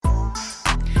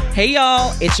Hey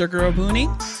y'all, it's your girl Booney,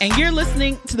 and you're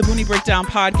listening to the Booney Breakdown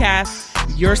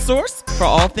Podcast, your source for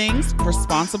all things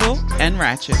responsible and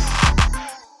ratchet.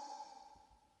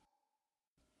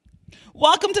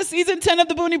 Welcome to season 10 of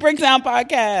the Booney Breakdown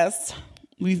Podcast.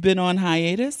 We've been on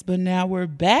hiatus, but now we're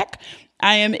back.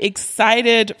 I am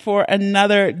excited for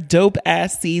another dope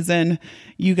ass season,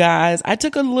 you guys. I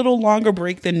took a little longer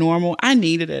break than normal. I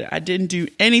needed it. I didn't do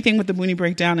anything with the Booney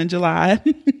Breakdown in July.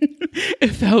 It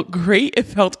felt great. It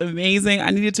felt amazing. I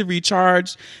needed to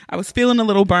recharge. I was feeling a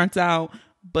little burnt out,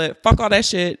 but fuck all that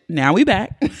shit. Now we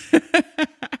back.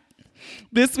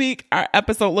 This week, our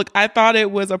episode, look, I thought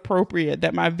it was appropriate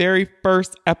that my very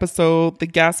first episode, the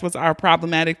guest was our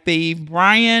problematic fave,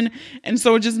 Brian. And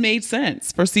so it just made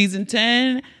sense. For season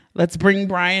 10, let's bring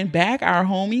Brian back, our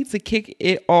homie, to kick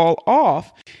it all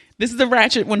off. This is a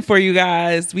ratchet one for you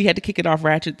guys. We had to kick it off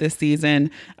ratchet this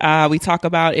season. We talk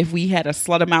about if we had a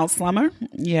slut them out slumber.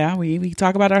 Yeah, we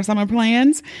talk about our summer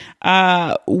plans.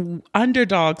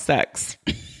 Underdog sex.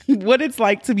 What it's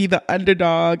like to be the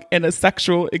underdog in a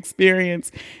sexual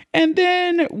experience. And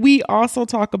then we also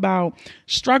talk about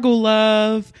struggle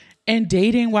love and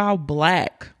dating while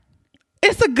Black.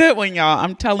 It's a good one, y'all.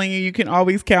 I'm telling you, you can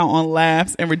always count on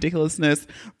laughs and ridiculousness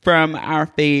from our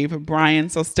fave, Brian.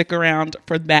 So stick around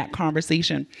for that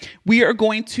conversation. We are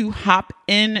going to hop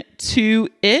into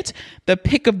it. The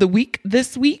pick of the week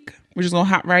this week. We're just going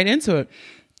to hop right into it.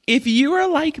 If you are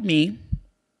like me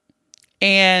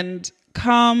and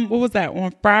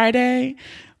on Friday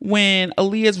when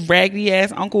Aaliyah's raggedy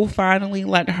ass uncle finally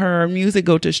let her music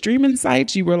go to streaming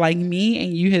sites, you were like me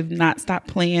and you have not stopped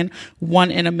playing One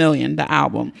in a Million, the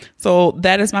album. So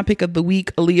that is my pick of the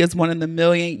week. Aaliyah's One in a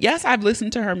Million. Yes, I've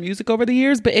listened to her music over the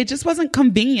years, but it just wasn't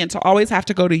convenient to always have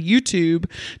to go to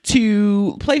YouTube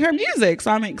to play her music.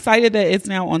 So I'm excited that it's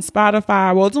now on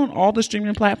Spotify. Well, it's on all the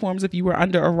streaming platforms if you were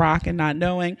under a rock and not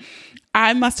knowing.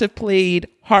 I must have played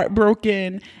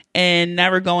Heartbroken and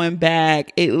Never Going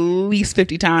Back at least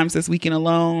 50 times this weekend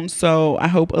alone. So I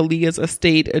hope Aaliyah's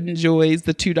estate enjoys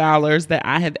the $2 that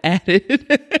I have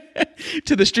added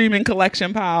to the streaming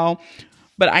collection pile.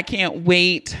 But I can't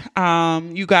wait.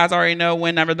 You guys already know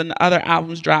whenever the other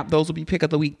albums drop, those will be pick of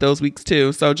the week those weeks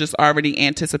too. So just already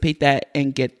anticipate that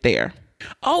and get there.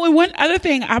 Oh, and one other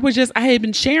thing, I had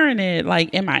been sharing it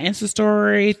like in my Insta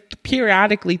story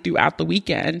periodically throughout the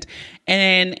weekend.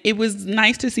 And it was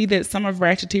nice to see that some of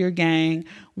Ratcheteer Gang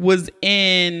was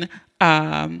in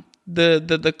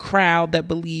the crowd that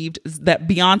believed that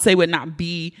Beyonce would not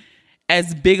be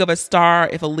as big of a star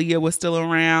if Aaliyah was still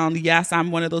around. Yes, I'm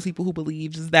one of those people who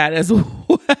believes that as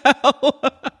well.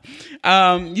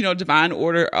 Divine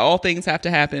order, all things have to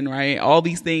happen, right? All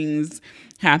these things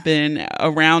happen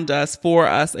around us, for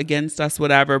us, against us,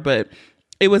 whatever. But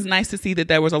it was nice to see that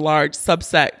there was a large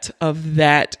subsect of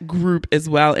that group as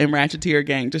well in Ratcheteer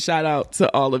Gang. To shout out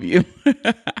to all of you.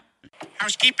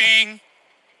 Housekeeping.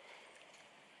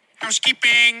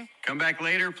 Come back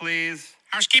later, please.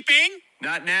 Housekeeping.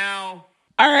 Not now.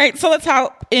 All right, so let's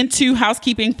hop into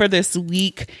housekeeping for this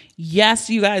week. Yes,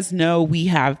 you guys know we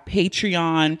have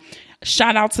Patreon.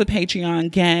 Shout out to Patreon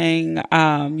gang.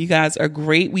 You guys are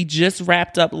great. We just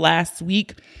wrapped up last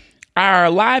week.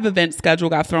 Our live event schedule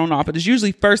got thrown off. It is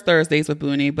usually first Thursdays with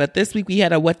Booney, but this week we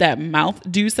had a What That Mouth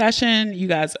Do session. You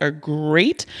guys are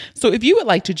great. So if you would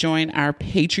like to join our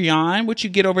Patreon, what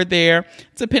you get over there,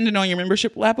 depending on your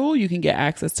membership level, you can get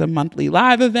access to monthly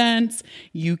live events.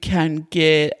 You can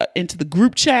get into the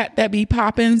group chat that be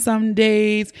popping some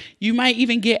days. You might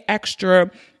even get extra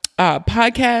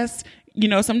podcasts.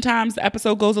 Sometimes the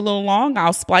episode goes a little long.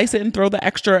 I'll splice it and throw the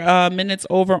extra minutes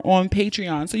over on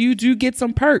Patreon. So you do get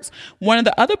some perks. One of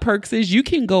the other perks is you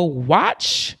can go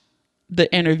watch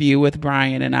the interview with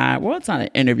Brian and I. Well, it's not an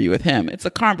interview with him. It's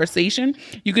a conversation.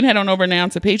 You can head on over now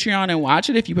to Patreon and watch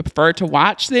it. If you prefer to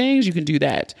watch things, you can do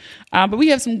that. But we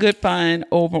have some good fun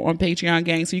over on Patreon,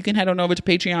 gang. So you can head on over to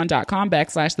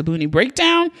patreon.com/The Booney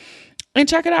Breakdown and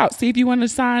check it out. See if you want to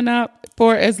sign up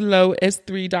for as low as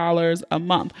 $3 a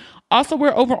month. Also,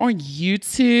 we're over on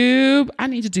YouTube. I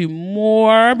need to do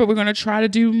more, but we're going to try to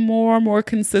do more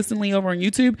consistently over on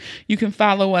YouTube. You can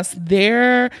follow us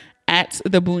there at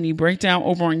The Booney Breakdown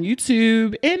over on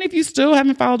YouTube. And if you still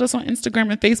haven't followed us on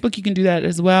Instagram and Facebook, you can do that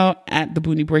as well at The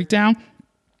Booney Breakdown.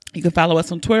 You can follow us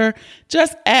on Twitter,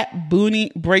 just at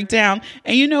Booney Breakdown.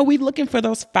 And we're looking for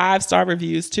those 5-star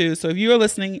reviews too. So if you're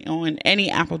listening on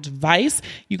any Apple device,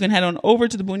 you can head on over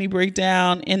to The Booney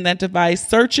Breakdown in that device,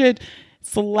 search it,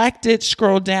 select it,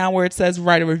 scroll down where it says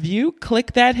write a review,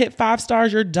 click that, hit 5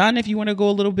 stars, you're done. If you want to go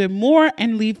a little bit more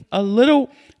and leave a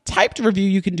little typed review,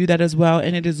 you can do that as well.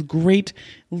 And it is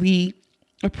greatly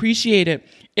Appreciate it.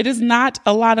 It is not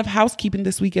a lot of housekeeping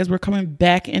this week as we're coming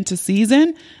back into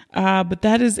season, but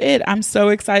that is it. I'm so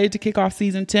excited to kick off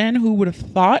season 10. Who would have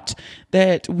thought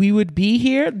that we would be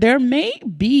here? There may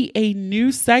be a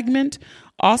new segment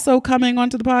also coming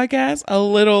onto the podcast a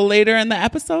little later in the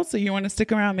episode, so you want to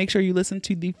stick around. Make sure you listen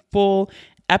to the full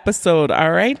episode.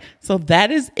 All right. So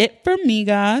that is it for me,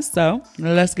 guys. So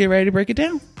let's get ready to break it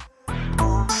down.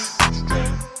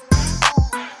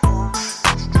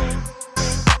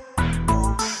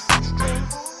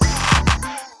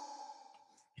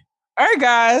 All right,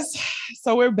 guys.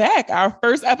 So we're back. Our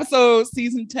first episode,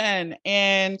 season 10.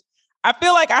 And I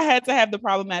feel like I had to have the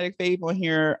problematic fave on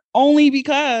here only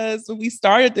because when we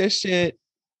started this shit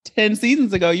 10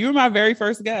 seasons ago, you were my very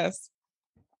first guest.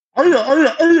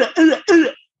 Oh,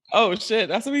 shit.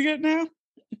 That's what we get now?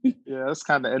 Yeah, that's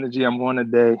kind of energy I'm on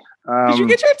today. Did you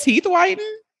get your teeth whitened?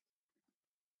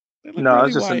 No, really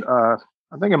it's just, I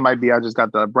think it might be I just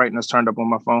got the brightness turned up on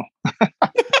my phone.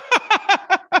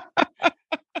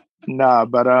 Nah,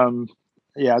 but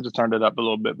yeah, I just turned it up a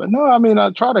little bit. But no, I mean,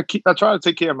 I try to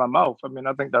take care of my mouth. I mean,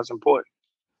 I think that's important.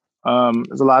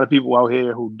 There's a lot of people out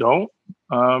here who don't,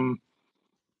 and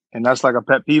that's like a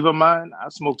pet peeve of mine. I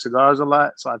smoke cigars a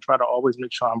lot, so I try to always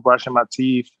make sure I'm brushing my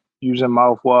teeth, using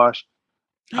mouthwash.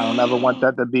 I don't ever want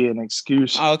that to be an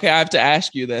excuse. Okay, I have to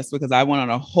ask you this because I went on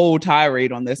a whole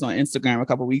tirade on this on Instagram a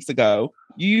couple weeks ago.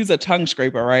 You use a tongue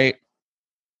scraper, right?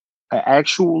 An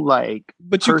actual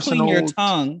but you clean your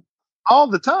tongue all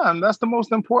the time. That's the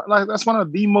most important. Like, that's one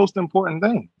of the most important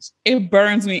things. It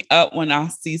burns me up when I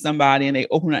see somebody and they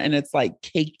open it and it's like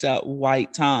caked up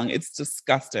white tongue. It's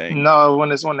disgusting. No,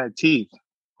 when it's on their teeth,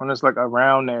 when it's like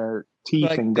around their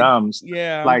teeth and gums,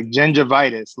 like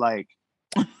gingivitis. Like,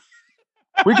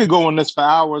 we could go on this for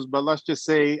hours, but let's just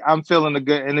say I'm feeling a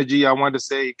good energy. I wanted to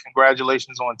say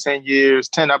congratulations on 10 years,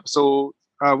 10 episodes.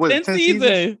 10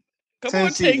 seasons. Come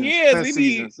on, 10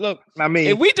 years. Look, I mean,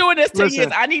 if we doing this 10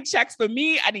 years, I need checks for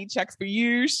me. I need checks for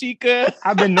you, Sheikah.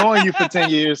 I've been knowing you for 10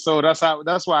 years, so that's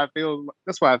why I feel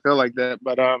like that.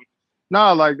 But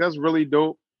no, like, that's really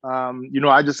dope.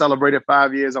 I just celebrated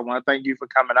 5 years. I want to thank you for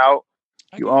coming out.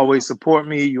 You always support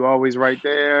me. You always right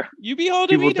there. You be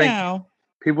holding me down.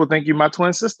 People think you're my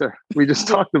twin sister. We just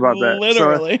talked about that.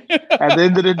 Literally. So, at the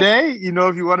end of the day,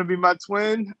 if you want to be my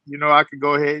twin, I could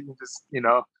go ahead and just,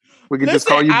 we could just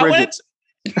call you Bridget.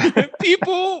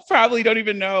 People probably don't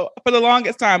even know. For the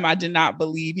longest time, I did not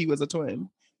believe he was a twin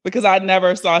because I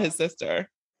never saw his sister.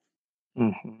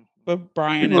 Mm-hmm. But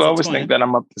Brian People always think that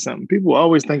I'm up to something. People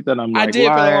always think that I'm. I did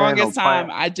for the longest time.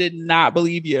 I did not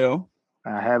believe you.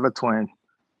 I have a twin.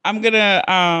 I'm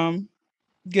gonna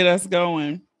get us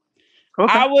going.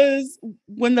 Okay.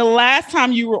 When the last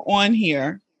time you were on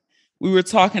here, we were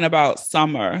talking about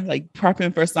summer, like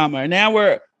prepping for summer. Now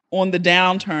we're on the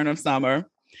downturn of summer.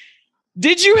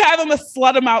 Did you have a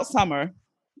slut him out summer?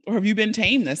 Or have you been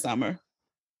tame this summer?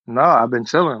 No, I've been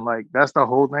chilling. Like, that's the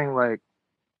whole thing. Like,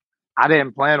 I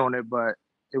didn't plan on it, but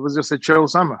it was just a chill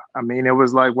summer. I mean, it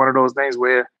was like one of those things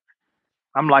where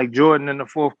I'm like Jordan in the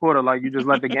fourth quarter. Like, you just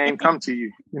let the game come to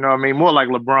you. You know what I mean? More like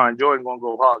LeBron. Jordan going to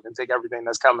go hard and take everything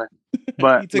that's coming.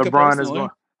 But LeBron is going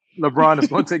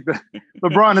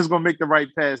to make the right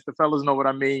pass. The fellas know what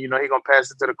I mean. He's going to pass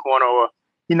it to the corner, or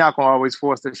he's not going to always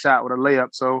force the shot with a layup.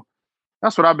 So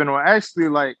that's what I've been on. Actually,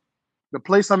 like, the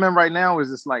place I'm in right now is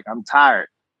just like, I'm tired.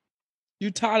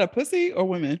 You tired of pussy or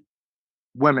women?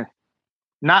 Women.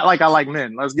 Not like I like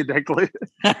men. Let's get that clear.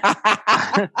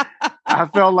 I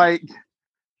felt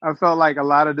like a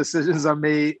lot of decisions I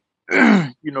made,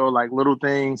 like little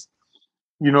things,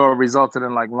 resulted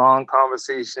in like long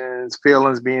conversations,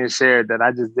 feelings being shared that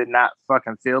I just did not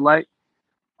fucking feel like.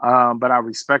 But I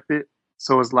respect it.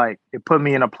 So it's like, it put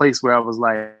me in a place where I was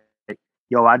like,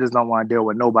 yo, I just don't want to deal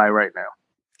with nobody right now.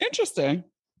 Interesting.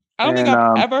 I don't think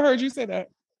I've ever heard you say that.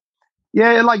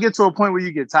 Yeah, it like get to a point where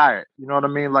you get tired. You know what I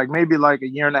mean? Like, maybe like a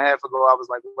year and a half ago, I was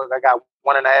like, look, I got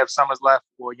 1.5 summers left.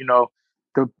 Or,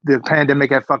 the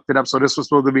pandemic had fucked it up. So this was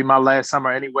supposed to be my last summer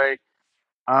anyway.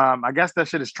 I guess that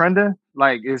shit is trending.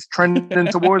 Like, it's trending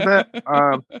towards that.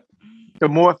 The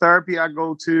more therapy I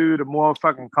go to, the more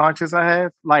fucking conscious I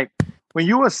have. Like, when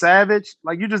you a savage,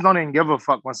 like, you just don't even give a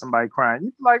fuck when somebody crying.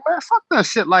 You like, man, fuck that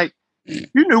shit. Like,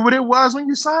 you knew what it was when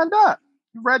you signed up.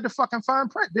 You read the fucking fine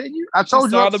print, didn't you? I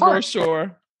told you. Saw the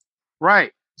brochure.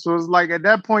 Right. So it's like, at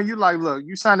that point, you like, look,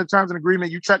 you signed the terms and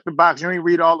agreement. You check the box. You ain't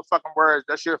read all the fucking words.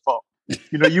 That's your fault.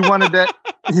 You wanted that.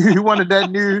 You wanted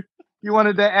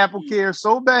that Apple Care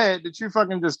so bad that you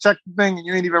fucking just checked the thing and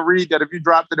you ain't even read that if you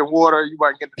dropped it in water, you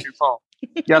might get a new phone.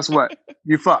 Guess what?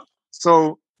 You fucked.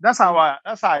 So that's how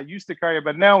I used to carry it.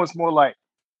 But now it's more like,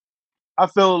 I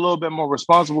feel a little bit more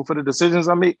responsible for the decisions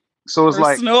I make. So it's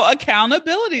like personal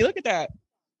accountability. Look at that.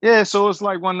 Yeah, so it's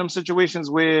like one of them situations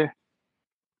where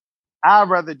I'd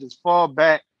rather just fall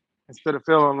back instead of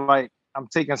feeling like I'm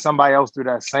taking somebody else through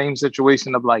that same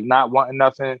situation of like not wanting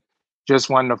nothing, just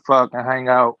wanting to fuck and hang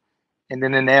out. And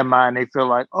then in their mind, they feel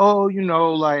like, oh,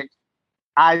 like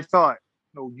I thought,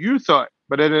 no, you thought.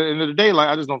 But at the end of the day, like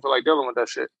I just don't feel like dealing with that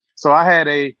shit. So I had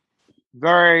a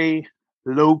very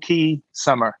low key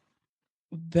summer.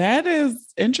 That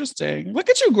is interesting. Look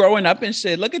at you growing up and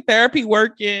shit. Look at therapy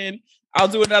working. I'll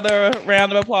do another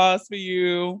round of applause for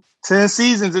you. 10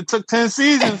 seasons. It took 10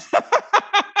 seasons.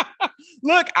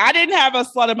 Look, I didn't have a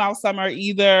slut mouth summer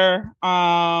either.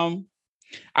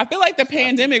 I feel like the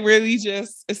pandemic really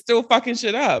just is still fucking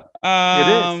shit up.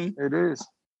 It is.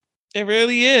 It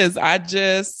really is. I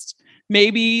was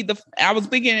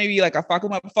thinking maybe like a fuck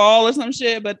 'em up fall or some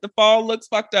shit, but the fall looks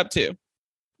fucked up too.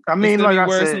 I mean, like I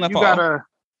said,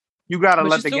 you gotta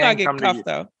let the game come to you.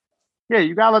 Though. Yeah,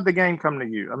 you gotta let the game come to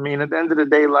you. I mean, at the end of the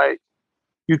day, like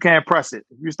you can't press it.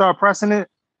 If you start pressing it,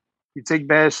 you take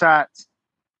bad shots.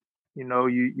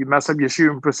 You mess up your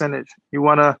shooting percentage. You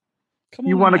wanna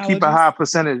keep a high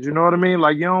percentage. You know what I mean?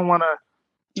 Like you don't want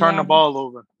to turn the ball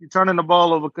over. You're turning the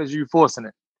ball over because you're forcing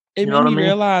it. It made me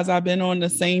realize I've been on the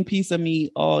same piece of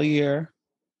meat all year.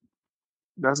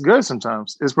 That's good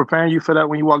sometimes. It's preparing you for that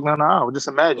when you walk down the aisle. Just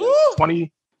imagine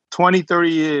 20, 30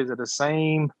 years of the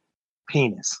same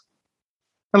penis.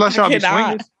 Unless y'all be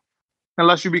swingers.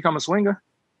 Unless you become a swinger.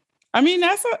 I mean,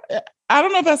 I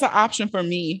don't know if that's an option for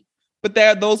me, but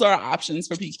those are options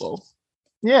for people.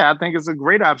 Yeah, I think it's a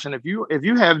great option. If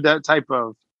you have that type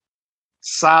of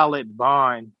solid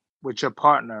bond with your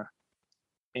partner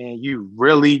and you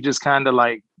really just kind of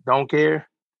like don't care,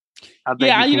 I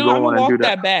think I'm gonna walk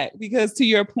that back because to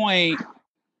your point,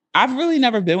 I've really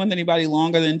never been with anybody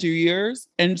longer than 2 years.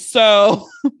 And so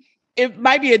it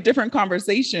might be a different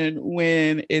conversation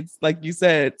when it's like you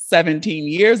said, 17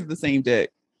 years of the same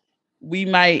dick. We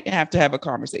might have to have a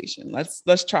conversation.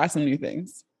 Let's try some new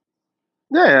things.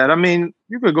 Yeah, I mean,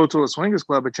 you could go to a swingers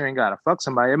club, but you ain't gotta fuck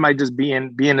somebody. It might just be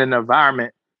in an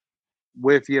environment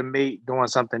with your mate doing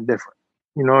something different.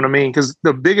 You know what I mean? Because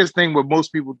the biggest thing what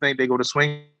most people think they go to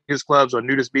swingers clubs or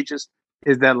nudist beaches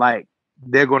is that like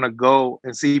they're gonna go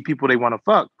and see people they want to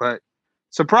fuck, but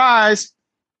surprise,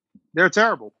 they're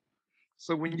terrible.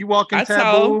 So when you walk in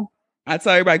Taboo, I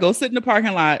tell everybody go sit in the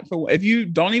parking lot if you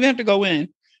don't even have to go in,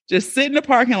 just sit in the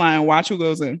parking lot and watch who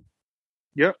goes in.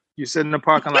 Yep, you sit in the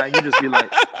parking lot, and you just be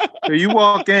like, so you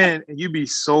walk in and you be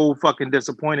so fucking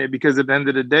disappointed because at the end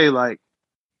of the day, like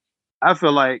I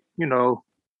feel like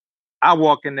I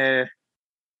walk in there,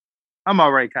 I'm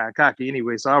already kind of cocky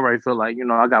anyway, so I already feel like,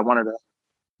 I got one of the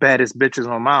baddest bitches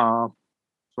on my arm.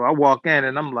 So I walk in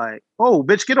and I'm like, oh,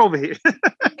 bitch, get over here.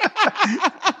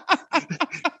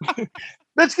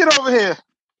 Bitch, get over here.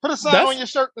 Put a sign on your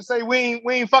shirt to say we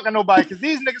ain't fucking nobody because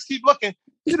these niggas keep looking.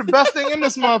 You're the best thing in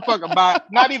this motherfucker. But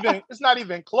it's not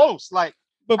even close. Like,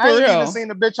 but for I ain't real, even seen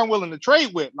the bitch I'm willing to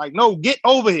trade with. Like, no, get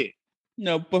over here.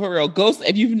 No, but for real,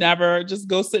 if you've never, just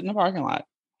go sit in the parking lot.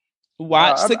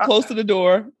 Sit close to the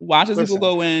door, watch as people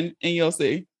go in, and you'll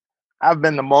see. I've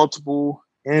been to multiple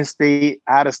in-state,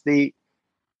 out-of-state.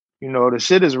 The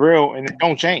shit is real and it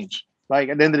don't change. Like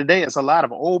at the end of the day, it's a lot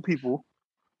of old people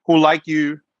who like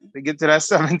you. They get to that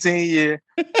 17 year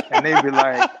and they be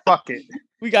like, fuck it.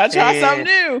 We gotta try something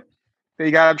new. They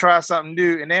gotta try something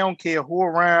new and they don't care who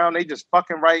around. They just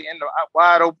fucking right in the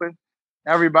wide open.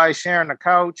 Everybody sharing the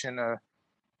couch and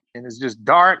it's just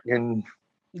dark and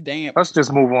damn. Let's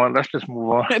just move on.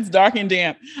 It's dark and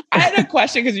damp. I had a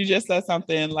question because you just said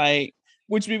something like,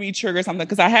 which made me trigger something.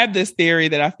 Because I have this theory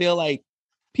that I feel like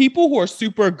people who are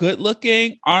super good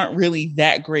looking aren't really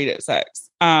that great at sex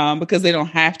because they don't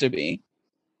have to be.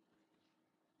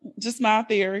 Just my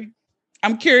theory.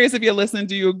 I'm curious if you're listening.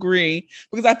 Do you agree?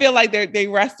 Because I feel like they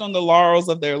rest on the laurels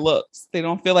of their looks. They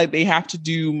don't feel like they have to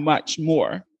do much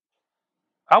more.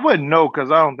 I wouldn't know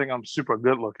because I don't think I'm super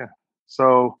good looking.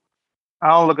 So I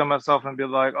don't look at myself and be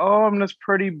like, oh, I'm this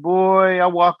pretty boy. I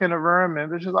walk in the room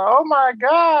and it's just like, oh my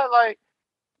God. Like,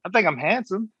 I think I'm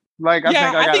handsome. Like,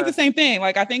 I think the same thing.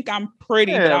 Like, I think I'm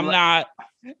pretty, but I'm not.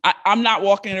 I'm not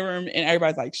walking in the room and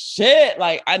everybody's like, shit.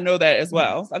 Like, I know that as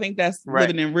well. So I think that's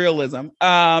living in realism,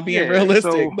 being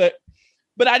realistic.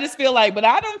 But I just feel like,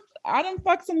 I don't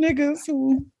fuck some niggas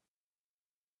who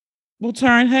will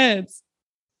turn heads,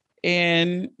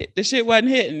 and the shit wasn't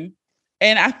hitting.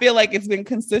 And I feel like it's been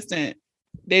consistent.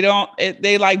 They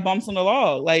like bumps on the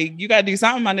log. Like, you gotta do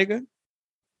something, my nigga.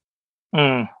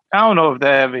 I don't know if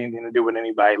that have anything to do with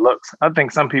anybody looks. I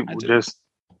think some people just.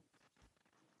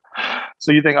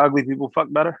 So you think ugly people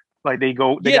fuck better? Like they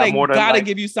got they more than gotta like,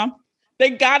 give you some.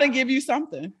 They gotta give you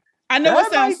something. I know that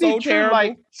it sounds might be so true. terrible.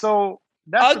 Like, so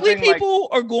that's Ugly the thing, people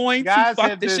are going to guys fuck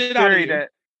have the this shit out of theory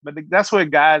you. that's what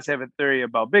guys have a theory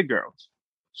about big girls.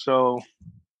 So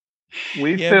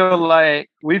we Yeah.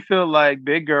 feel like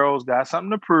big girls got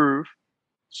something to prove.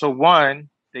 So one,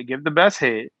 they give the best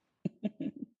head.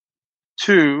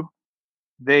 Two,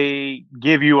 they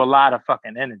give you a lot of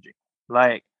fucking energy.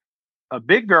 Like a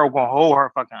big girl gonna hold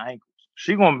her fucking ankles.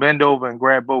 She gonna bend over and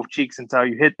grab both cheeks and tell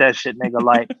you, hit that shit, nigga.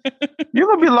 Like you're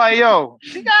gonna be like, yo,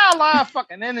 she got a lot of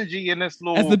fucking energy in this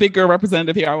little. As the big girl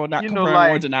representative here, I will not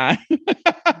confirm or deny.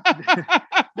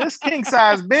 This king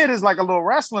size bed is like a little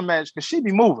wrestling match because she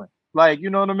be moving. Like, you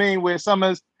know what I mean? Where some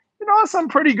is, some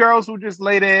pretty girls who just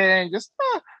lay there and just,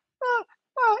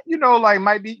 like you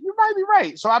might be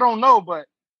right. So I don't know, but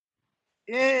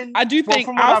I do think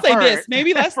I'll say this.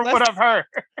 Maybe let's what I've heard.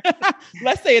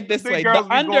 Let's say it this way: girls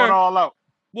be going all out.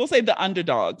 We'll say the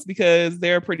underdogs because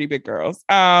they're pretty big girls.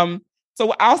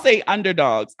 So I'll say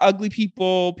underdogs, ugly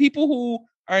people who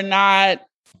are not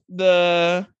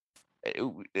the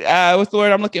what's the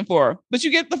word I'm looking for? But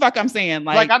you get the fuck I'm saying.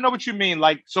 Like I know what you mean.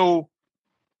 Like, so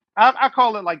I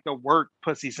call it like the work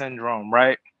pussy syndrome,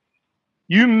 right?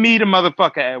 You meet a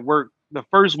motherfucker at work the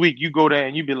first week, you go there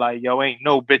and you be like, yo, ain't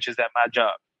no bitches at my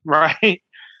job, right?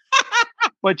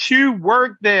 But you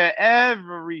work there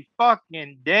every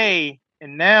fucking day,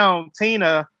 and now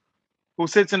Tina, who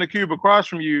sits in the cube across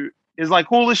from you, is like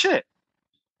cool as shit.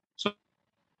 So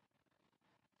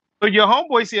your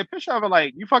homeboy see a picture of her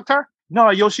like, you fucked her? No,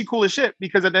 yo, she cool as shit.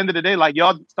 Because at the end of the day, like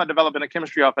y'all start developing a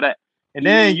chemistry off of that. And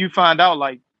then you find out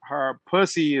like her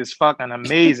pussy is fucking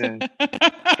amazing.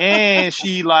 And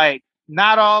she like,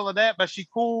 not all of that, but she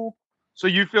cool. So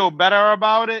you feel better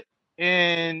about it.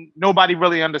 And nobody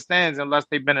really understands unless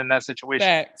they've been in that situation.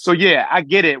 Facts. So yeah, I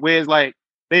get it. Whereas like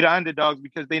they the underdogs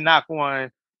because they not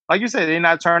going, like you said, they're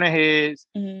not turning heads.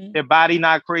 Mm-hmm. Their body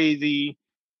not crazy.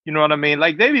 You know what I mean?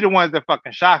 Like they be the ones that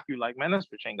fucking shock you. Like, man, this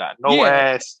bitch ain't got no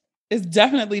ass. It's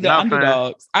definitely the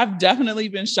underdogs. I've definitely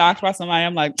been shocked by somebody.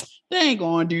 I'm like, they ain't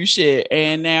going to do shit.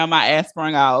 And now my ass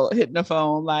sprung out, hitting the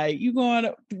phone. Like, you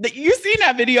seen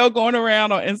that video going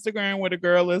around on Instagram where the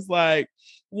girl is like,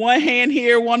 one hand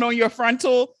here, one on your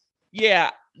frontal.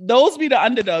 Yeah, those be the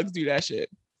underdogs do that shit.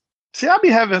 See, I be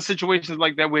having situations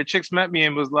like that where chicks met me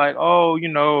and was like, oh,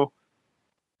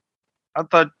 I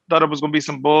thought it was going to be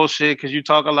some bullshit because you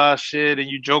talk a lot of shit and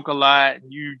you joke a lot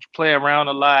and you play around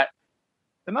a lot.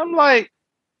 And I'm like,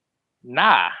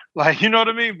 nah, like, you know what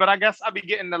I mean? But I guess I be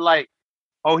getting the like,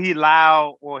 oh, he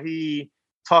loud or he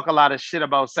talk a lot of shit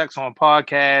about sex on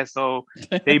podcasts. So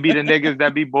they be the niggas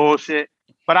that be bullshit.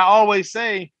 But I always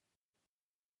say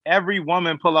every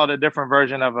woman pull out a different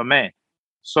version of a man.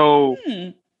 So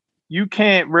you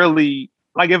can't really,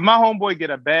 like if my homeboy get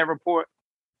a bad report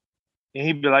and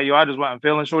he be like, yo, I just wasn't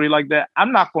feeling shorty like that.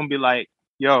 I'm not going to be like,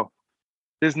 yo,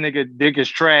 this nigga dick is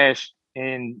trash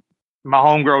and my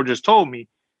homegirl just told me.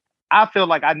 I feel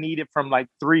like I need it from like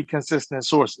 3 consistent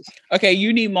sources. Okay,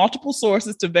 you need multiple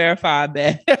sources to verify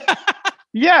that.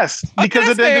 Yes, because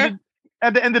at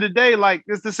the end of the day, like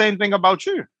it's the same thing about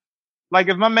you. Like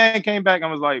if my man came back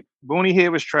and was like, Booney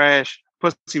head was trash,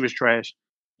 pussy was trash,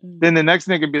 then the next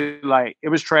nigga be like, it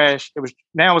was trash.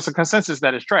 Now it's a consensus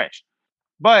that it's trash.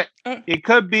 But it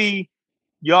could be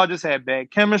y'all just had bad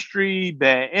chemistry,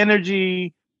 bad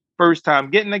energy, first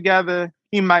time getting together.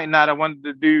 He might not have wanted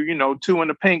to do, 2 in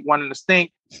the pink, 1 in the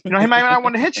stink. He might not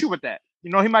want to hit you with that. He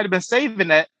might have been saving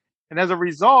that. And as a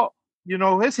result,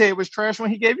 his head was trash when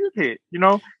he gave you head.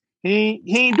 He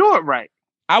ain't do it right.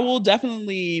 I will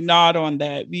definitely nod on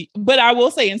that. But I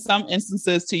will say in some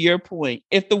instances, to your point,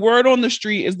 if the word on the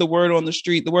street is the word on the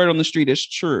street, the word on the street is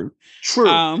true. True.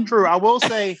 I will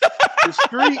say the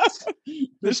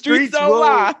streets don't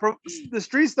lie. The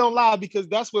streets don't lie because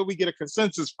that's where we get a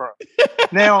consensus from.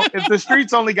 Now, if the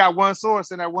streets only got one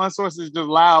source and that one source is just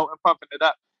loud and pumping it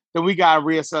up, then we got to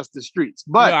reassess the streets.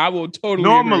 But I will totally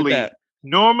agree with that.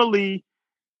 Normally,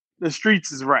 the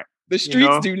streets is right. The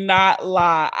streets do not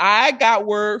lie. I got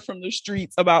word from the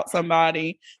streets about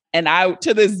somebody, and I,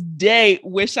 to this day,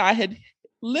 wish I had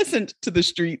listened to the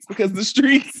streets because the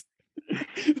streets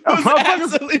was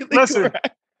absolutely correct.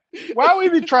 Why we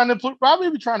be trying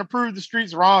to prove the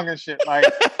streets wrong and shit? Like,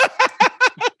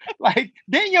 like,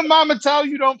 didn't your mama tell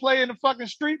you don't play in the fucking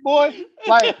street, boy?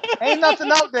 Like, ain't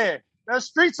nothing out there. The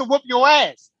streets will whoop your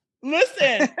ass.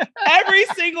 Listen, every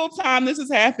single time this has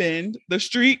happened,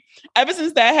 ever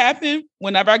since that happened,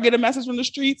 whenever I get a message from the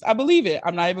streets, I believe it.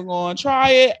 I'm not even going to try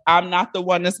it. I'm not the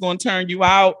one that's going to turn you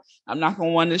out. I'm not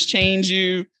going to want to change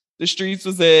you. The streets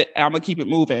was it. And I'm going to keep it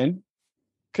moving.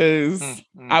 because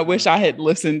I wish I had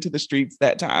listened to the streets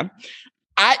that time.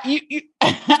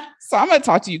 So I'm gonna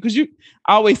talk to you because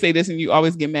I always say this and you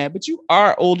always get mad, but you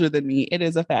are older than me. It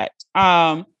is a fact.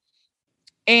 And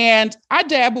I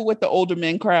dabble with the older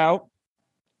men crowd.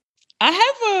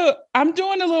 I'm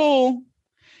doing a little,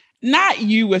 not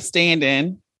you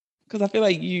withstanding, because I feel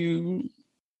like you're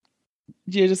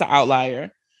just an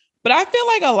outlier. But I feel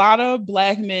like a lot of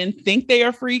Black men think they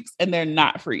are freaks and they're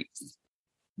not freaks,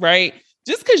 right?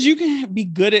 Just because you can be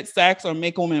good at sex or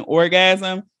make women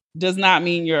orgasm does not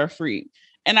mean you're a freak.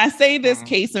 And I say this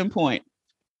case in point.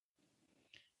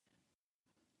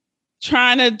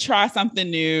 Trying to try something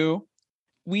new.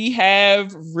 We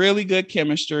have really good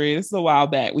chemistry. This is a while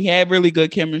back. We had really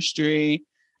good chemistry.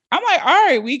 I'm like, all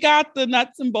right, we got the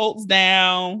nuts and bolts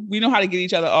down. We know how to get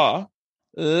each other off.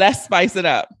 Let's spice it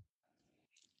up.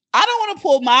 I don't want to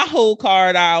pull my whole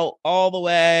card out all the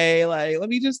way. Like, let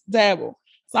me just dabble.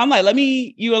 So I'm like, let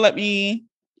me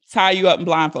tie you up and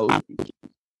blindfold you.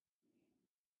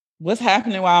 What's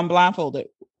happening while I'm blindfolded?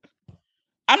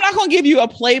 I'm not going to give you a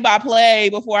play-by-play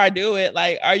before I do it.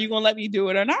 Like, are you going to let me do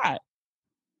it or not?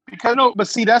 Because no, but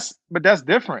see, that's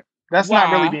different. That's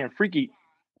not really being freaky.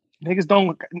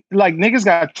 Niggas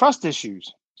got trust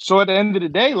issues. So at the end of the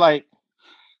day, like,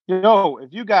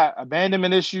 if you got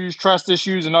abandonment issues, trust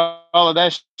issues, and all of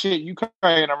that shit you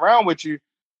carrying around with you,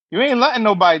 you ain't letting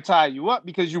nobody tie you up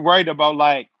because you're worried about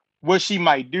like what she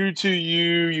might do to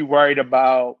you. You worried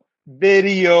about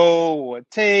video or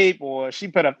tape or she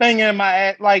put a thing in my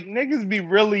ass. Like, niggas be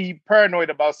really paranoid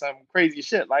about some crazy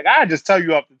shit. Like, I just tell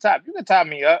you off the top, you can tie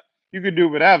me up, you can do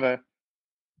whatever.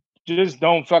 Just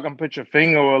don't fucking put your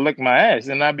finger or lick my ass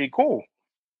and that'd be cool.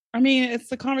 I mean,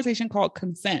 it's a conversation called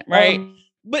consent, right?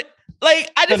 But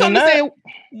like, I just understand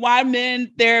why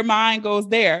men, their mind goes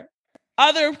there.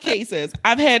 Other cases,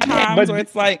 I've had times where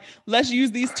it's like, let's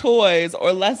use these toys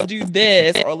or let's do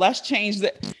this or let's change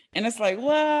that. And it's like,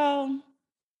 well,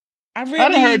 I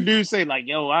done heard dudes say like,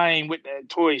 yo, I ain't with that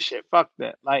toy shit. Fuck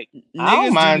that. Like, I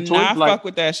don't mind toys. Not fuck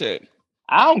with that shit.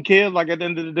 I don't care. Like, at the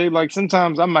end of the day, like,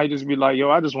 sometimes I might just be like, yo,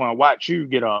 I just want to watch you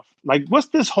get off. Like, what's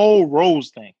this whole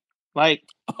rose thing? Like,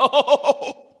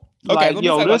 okay, like,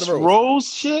 yo, this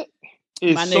rose shit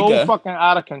is so fucking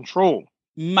out of control.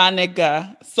 My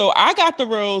nigga. So I got the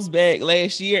rose back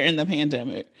last year in the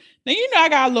pandemic. Now, I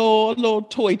got a little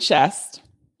toy chest.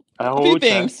 A few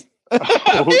things.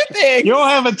 A few things. You don't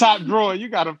have a top drawer. You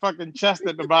got a fucking chest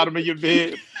at the bottom of your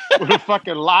bed with a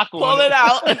fucking lock on it. Pull it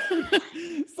out.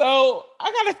 So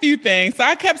I got a few things. So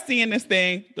I kept seeing this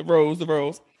thing, the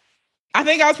rose. I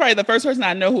think I was probably the first person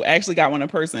I know who actually got one in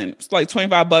person. It's like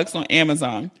 $25 on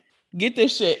Amazon. Get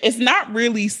this shit. It's not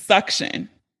really suction.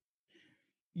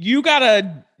 You got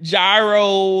a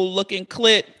gyro looking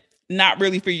clit, not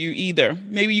really for you either.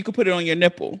 Maybe you could put it on your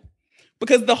nipple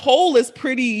because the hole is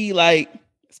pretty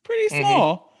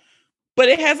small, but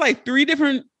it has like 3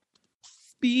 different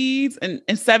speeds and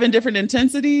 7 different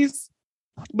intensities.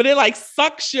 But it like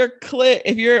sucks your clit.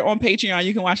 If you're on Patreon,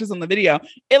 you can watch this on the video.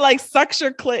 It like sucks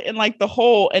your clit in like the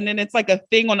hole, and then it's like a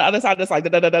thing on the other side that's like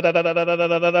da da da da da da da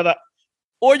da da da.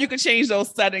 Or you can change those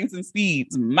settings and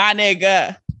speeds, my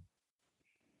nigga.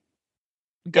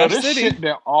 Gush City. Shit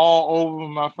been all over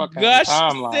my fucking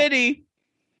timeline. City.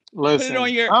 Listen,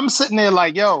 I'm sitting there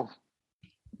like, yo,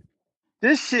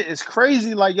 this shit is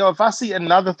crazy. Like, yo, if I see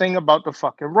another thing about the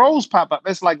fucking rose pop up,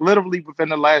 it's like literally within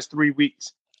the last 3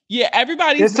 weeks. Yeah,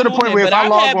 everybody's it's to the point where if I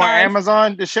log on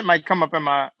Amazon, this shit might come up in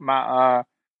my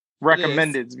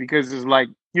recommendeds because it's like,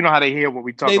 you know how they hear what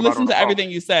we talk about. They listen to everything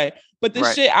you say. But the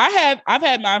shit I've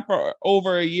had mine for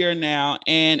over a year now,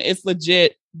 and it's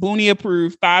legit Boonie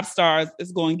approved, 5 stars.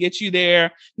 It's going to get you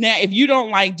there. Now, if you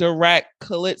don't like direct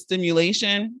clit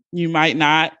stimulation, you might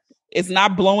not. It's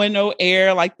not blowing no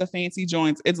air like the fancy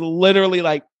joints. It's literally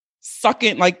like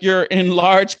sucking like your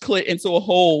enlarged clit into a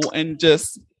hole and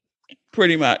just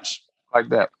pretty much like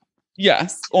that.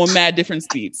 Yes, on mad different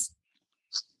speeds.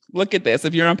 Look at this.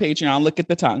 If you're on Patreon, look at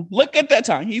the tongue. Look at that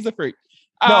tongue. He's a freak.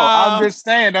 No, I'm just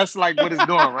saying that's like what it's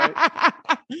doing, right?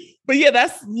 But yeah,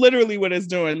 that's literally what it's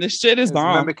doing. This shit is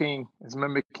bomb. It's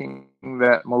mimicking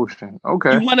that motion.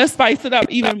 Okay. You want to spice it up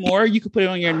even more? You could put it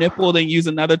on your nipple, then use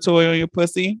another toy on your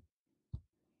pussy.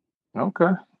 Okay.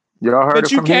 Y'all heard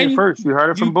it from me first. You heard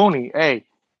it from Boonie. Hey,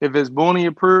 if it's Boonie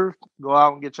approved, go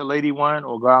out and get your lady one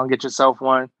or go out and get yourself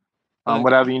one.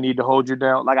 Whatever you need to hold you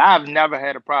down. Like, I've never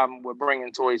had a problem with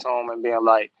bringing toys home and being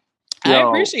like, yo, I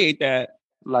appreciate that.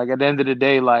 Like, at the end of the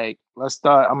day, like, I'm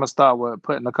going to start with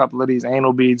putting a couple of these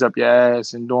anal beads up your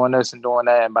ass and doing this and doing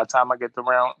that. And by the time I get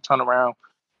turn around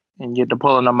and get to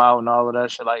pulling them out and all of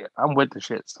that shit, like, I'm with the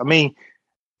shits. I mean,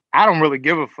 I don't really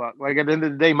give a fuck. Like at the end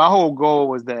of the day, my whole goal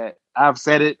was that I've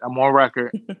said it, I'm on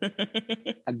record.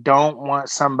 I don't want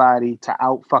somebody to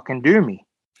out fucking do me.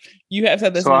 You have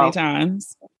said this many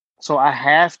times. So I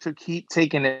have to keep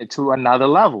taking it to another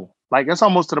level. Like it's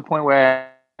almost to the point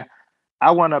where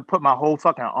I want to put my whole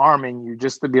fucking arm in you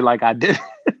just to be like, I did.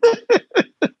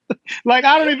 Like,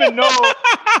 I don't even know.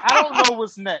 I don't know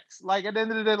what's next. Like at the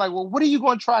end of the day, like, well, what are you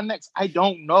going to try next? I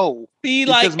don't know. See,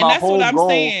 like, and that's what I'm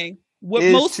saying.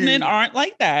 Most men aren't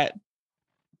like that.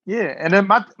 Yeah. And then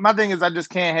my thing is I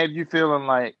just can't have you feeling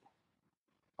like,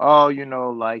 oh, you know,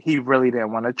 like he really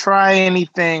didn't want to try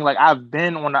anything. Like I've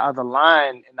been on the other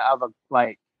line in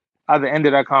the other end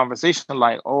of that conversation.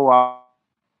 Like, oh, I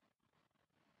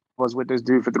was with this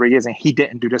dude for 3 years and he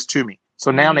didn't do this to me. So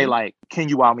now they like, can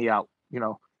you wow me out? You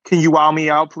know, can you wow me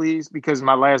out, please? Because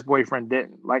my last boyfriend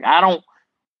didn't. Like, I don't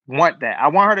want that. I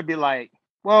want her to be like,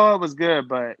 well, it was good,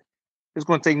 but it's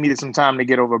going to take me some time to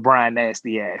get over Brian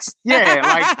nasty ass. Yeah,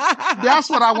 like that's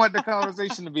what I want the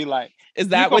conversation to be like. Is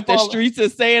that what the streets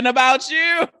is saying about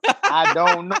you? I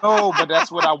don't know, but that's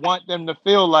what I want them to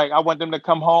feel like. I want them to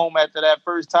come home after that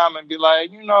first time and be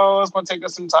like, you know, it's going to take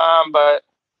us some time, but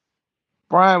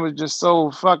Brian was just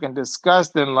so fucking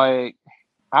disgusting. Like,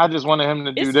 I just wanted him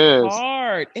to do this. It's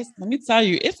hard. Let me tell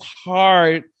you, it's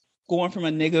hard going from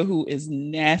a nigga who is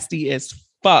nasty as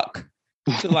fuck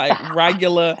to like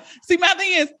regular. See, my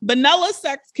thing is vanilla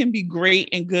sex can be great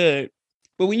and good.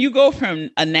 But when you go from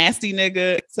a nasty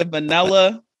nigga to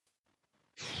vanilla,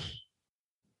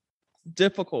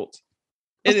 difficult.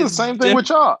 It's the same thing with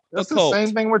y'all. It's the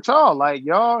same thing with y'all. Like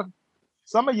y'all,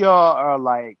 some of y'all are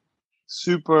like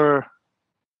super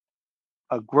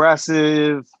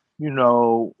aggressive, you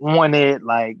know, on it,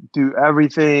 like do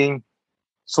everything.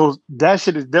 So that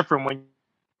shit is different when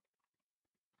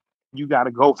you got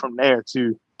to go from there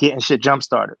to getting shit jump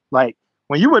started. Like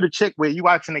when you were the chick where you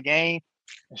watching the game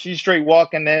and she's straight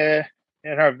walking there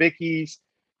in her Vickies,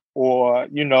 or,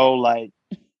 you know, like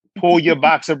pull your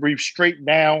boxer brief straight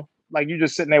down. Like you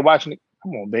just sitting there watching it.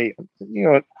 Come on, babe. You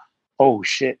know, oh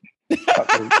shit.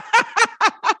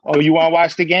 Oh, you want to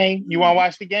watch the game? You want to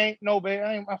watch the game? No, babe.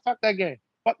 I fuck that game.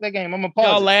 Fuck that game. I'm a pause.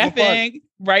 Y'all laughing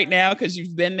right now because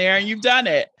you've been there and you've done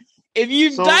it. If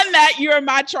you've done that, you are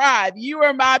my tribe. You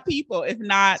are my people. If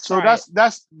not, so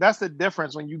that's the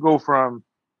difference when you go from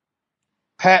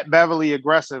Pat Beverly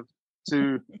aggressive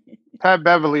to Pat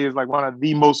Beverly is like one of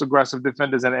the most aggressive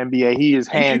defenders in the NBA. He is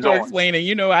hands on. Explaining,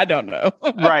 you know, I don't know.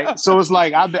 Right. So it's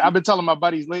like I've been telling my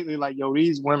buddies lately, like, yo,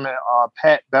 these women are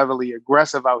Pat Beverly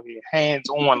aggressive out here, hands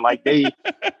on. Like they,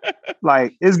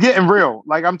 like it's getting real.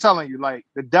 Like I'm telling you, like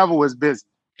the devil is busy.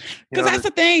 Because that's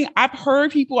the thing. I've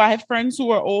heard people, I have friends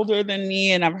who are older than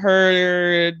me, and I've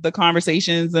heard the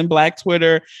conversations in Black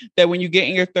Twitter that when you get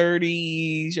in your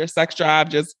 30s, your sex drive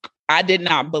just, I did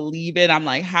not believe it. I'm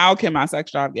like, how can my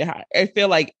sex drive get high? I feel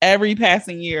like every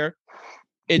passing year,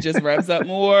 it just revs up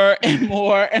more and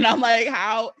more. And I'm like,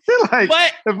 how? Like,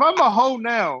 but if I'm a hoe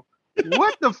now,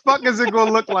 what the fuck is it going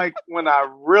to look like when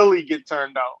I really get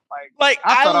turned on? Like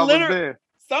I thought I was there.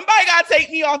 Somebody got to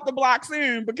take me off the block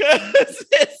soon because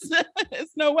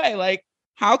it's no way. Like,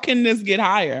 how can this get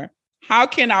higher? How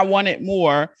can I want it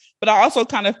more? But I also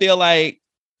kind of feel like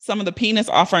some of the penis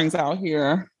offerings out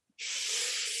here,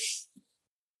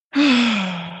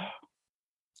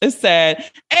 it's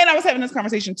sad. And I was having this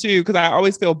conversation too, because I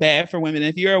always feel bad for women.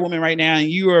 If you're a woman right now and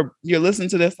you're listening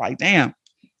to this, like, damn,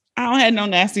 I don't have no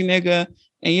nasty nigga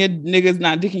and your nigga's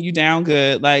not dicking you down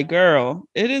good. Like, girl,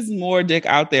 it is more dick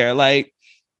out there. Like,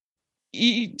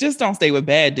 you just don't stay with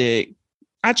bad dick.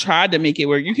 I tried to make it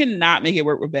work. You cannot make it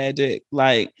work with bad dick.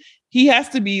 Like, he has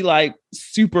to be like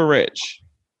super rich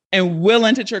and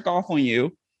willing to trick off on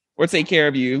you or take care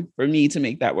of you for me to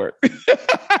make that work.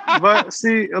 But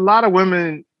see, a lot of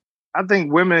women, I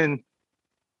think women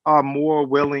are more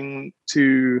willing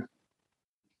to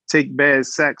take bad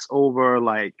sex over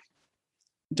like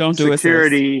don't do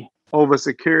security, over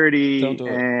security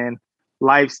and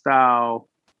lifestyle.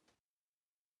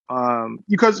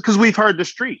 Because we've heard the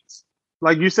streets,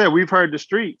 like you said, we've heard the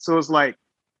streets. So it's like,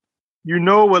 you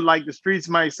know what, like the streets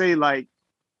might say, like,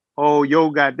 oh,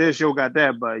 yo got this, yo got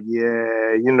that, but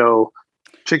yeah, you know,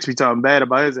 chicks be talking bad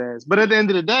about his ass. But at the end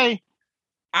of the day,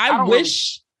 I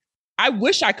wish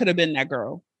I could have been that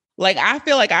girl. Like, I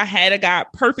feel like I had a guy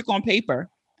perfect on paper.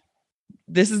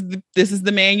 This is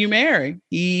the man you marry.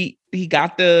 He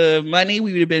got the money.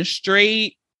 We would have been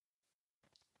straight,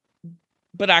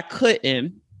 but I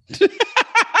couldn't.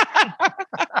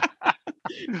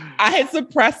 I had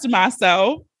suppressed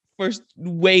myself for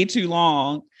way too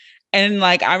long. And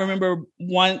like, I remember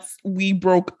once we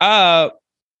broke up,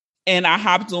 and I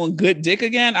hopped on good dick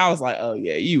again, I was like, oh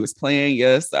yeah, you was playing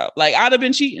yourself. Like I'd have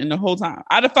been cheating the whole time.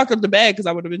 I'd have fucked up the bag because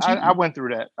I would have been cheating. I went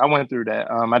through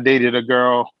that. I dated a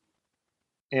girl,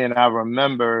 and I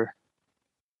remember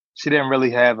she didn't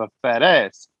really have a fat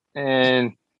ass.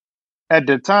 And at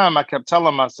the time, I kept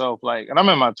telling myself, like, and I'm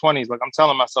in my 20s, like, I'm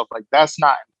telling myself, like, that's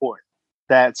not important.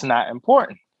 That's not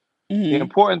important. Mm-hmm. The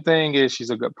important thing is she's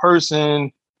a good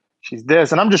person. She's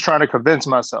this. And I'm just trying to convince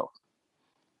myself.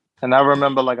 And I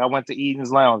remember, like, I went to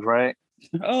Eden's Lounge, right?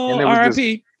 Oh,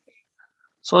 R.I.P.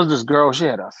 So it was this girl, she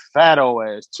had a fat old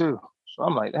ass, too. So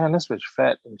I'm like, damn, this bitch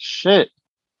fat as shit.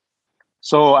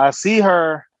 So I see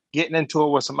her getting into it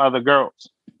with some other girls.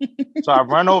 So I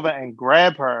run over and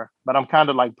grab her, but I'm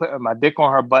kind of like putting my dick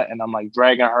on her butt and I'm like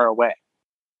dragging her away.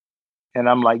 And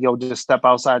I'm like, yo, just step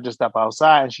outside.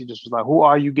 And she just was like, who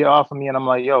are you? Get off of me. And I'm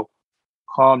like, yo,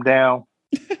 calm down.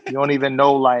 You don't even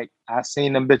know, like, I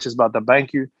seen them bitches about to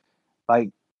bank you.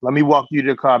 Like, let me walk you to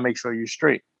the car, make sure you're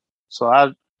straight. So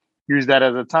I use that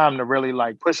as a time to really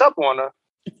like push up on her,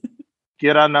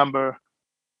 get her number.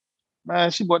 Man,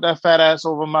 she brought that fat ass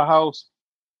over my house.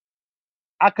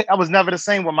 I was never the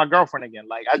same with my girlfriend again.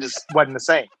 Like, I just wasn't the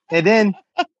same. And then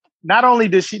not only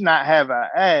did she not have her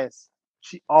ass,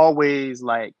 she always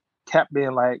like kept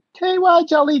being like, KY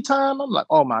jelly time. I'm like,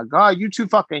 oh my God, you too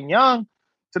fucking young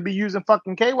to be using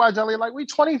fucking KY jelly. Like, we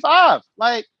 25.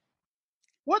 Like,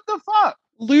 what the fuck?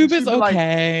 Lube is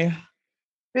okay. Like,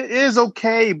 it is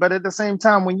okay. But at the same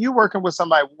time, when you're working with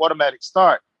somebody with automatic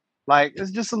start, like, it's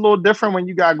just a little different when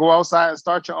you got to go outside and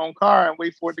start your own car and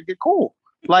wait for it to get cool.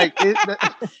 Like,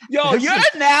 yo, your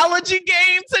analogy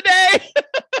game today.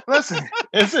 Listen,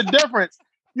 it's a difference.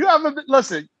 You haven't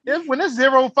listen. When it's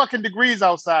 0 fucking degrees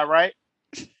outside, right?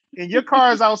 And your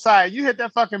car is outside, you hit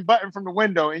that fucking button from the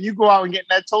window, and you go out and get in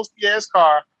that toasty ass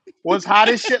car. Was hot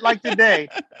as shit like today,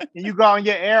 and you go out and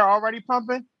your air already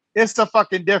pumping. It's a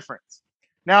fucking difference.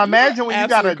 Now imagine when you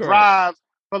gotta drive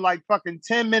for like fucking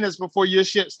 10 minutes before your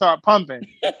shit start pumping.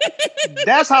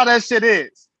 That's how that shit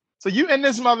is. So you in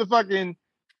this motherfucking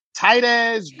tight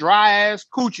ass, dry ass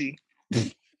coochie,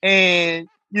 and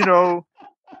you know,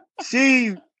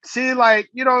 she like,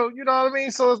 you know what I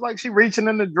mean? So it's like she reaching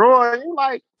in the drawer, and you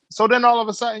like, so then all of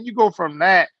a sudden you go from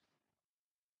that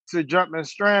to jumping,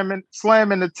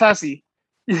 slamming the Tessie.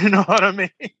 You know what I mean?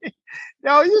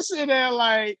 Yo, you sit there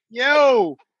like,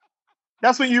 yo,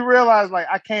 that's when you realize, like,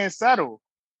 I can't settle.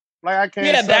 Like, I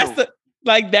can't settle. That's the,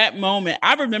 like, that moment.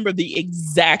 I remember the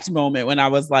exact moment when I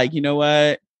was like, you know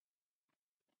what?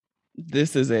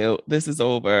 This is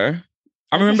over.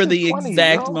 I remember the 20,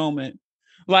 exact moment.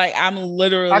 Like, I'm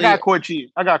literally. I got caught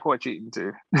cheating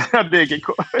too. I did get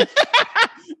caught.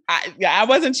 I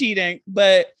wasn't cheating,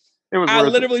 but I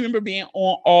literally remember being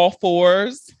on all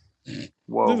fours.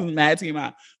 Whoa. This is mad to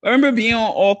I remember being on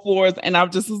all fours, and I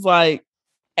just was like,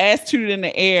 ass tooted in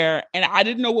the air, and I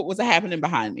didn't know what was happening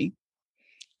behind me.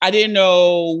 I didn't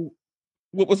know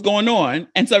what was going on,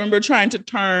 and so I remember trying to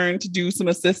turn to do some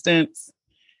assistance.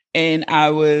 And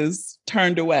I was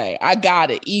turned away. I got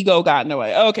it. Ego got in the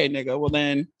way. Okay, nigga. Well,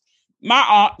 then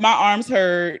my arms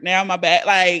hurt. Now my back.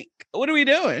 Like, what are we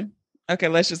doing? Okay,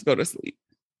 let's just go to sleep.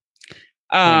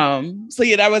 So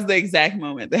yeah, that was the exact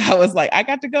moment that I was like, I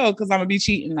got to go because I'm gonna be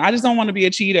cheating. I just don't want to be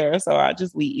a cheater, so I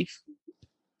just leave.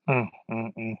 All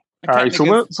right. So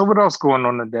what else going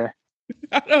on today?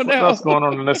 I don't know. What else going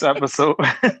on in this episode?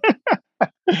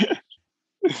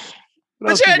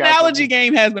 But your analogy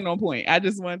game has been on point. I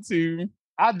just want to.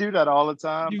 I do that all the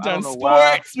time. You've done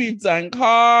sports. We've done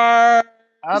cars.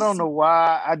 I don't know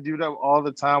why I do that all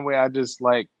the time. Where I just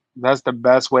like, that's the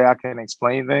best way I can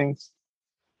explain things.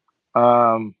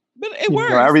 But it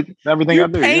works. Everything you I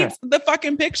do. Paint the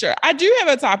fucking picture. I do have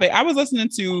a topic. I was listening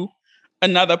to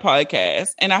another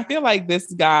podcast, and I feel like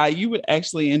this guy, you would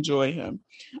actually enjoy him.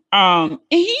 And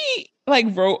he like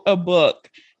wrote a book.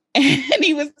 And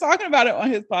he was talking about it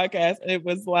on his podcast. And it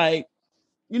was like,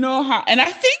 you know how, and I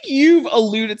think you've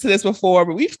alluded to this before,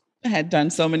 but we've had done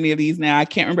so many of these now. I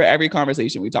can't remember every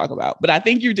conversation we talk about, but I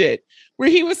think you did, where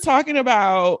he was talking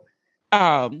about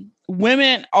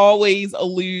women always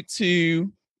allude to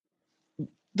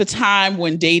the time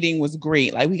when dating was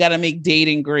great. Like, we got to make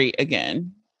dating great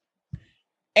again.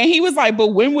 And he was like, but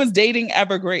when was dating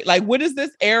ever great? Like, what is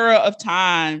this era of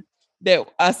time that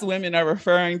us women are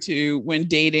referring to when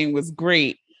dating was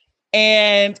great?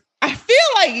 And I feel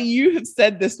like you have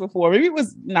said this before. Maybe it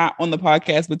was not on the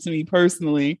podcast, but to me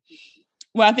personally,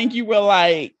 well, I think you were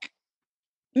like,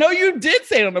 no, you did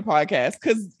say it on the podcast,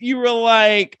 because you were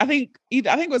like, I think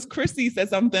it was Chrissy said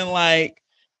something like,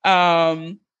 back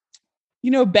in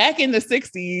the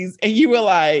 60s, and you were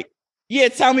like, yeah,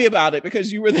 tell me about it,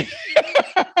 because you were there.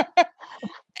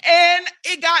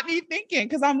 got me thinking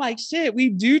because I'm like, shit, we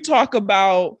do talk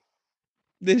about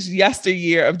this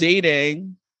yesteryear of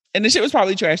dating. And the shit was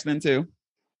probably trash then too.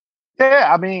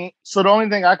 Yeah, I mean, so the only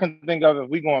thing I can think of if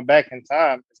we going back in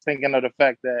time is thinking of the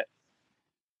fact that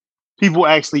people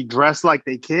actually dress like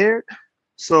they cared.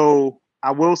 So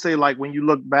I will say, like, when you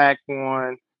look back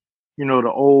on, you know,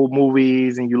 the old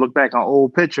movies and you look back on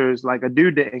old pictures, like a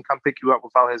dude didn't come pick you up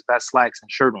without his best slacks and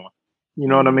shirt on. You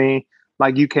know what I mean?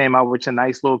 Like you came out with your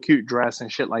nice little cute dress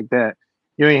and shit like that.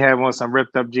 You ain't have on some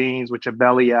ripped up jeans with your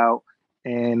belly out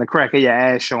and the crack of your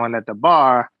ass showing at the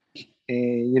bar.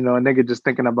 And, you know, a nigga just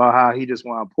thinking about how he just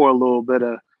want to pour a little bit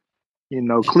of, you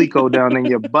know, Clico down in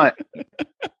your butt.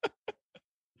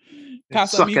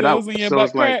 Suck it out. So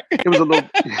it's like, it was a little,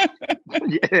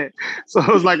 yeah. So it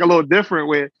was like a little different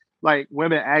where like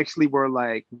women actually were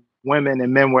like women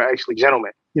and men were actually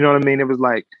gentlemen. You know what I mean? It was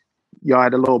like, y'all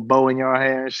had a little bow in your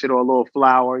hair and shit or a little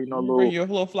flower, you know, bring you a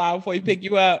little flower before you pick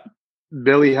you up.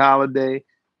 Billie Holiday.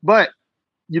 But,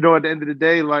 you know, at the end of the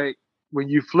day, like when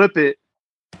you flip it,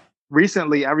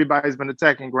 recently everybody's been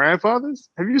attacking grandfathers.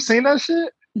 Have you seen that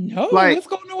shit? No, like, what's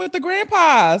going on with the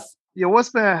grandpas? Yeah, what's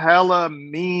been hella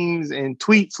memes and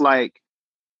tweets like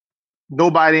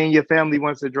nobody in your family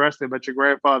wants to dress it, but your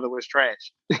grandfather was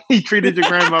trash. He treated your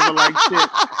grandmother like shit.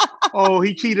 Oh,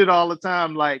 he cheated all the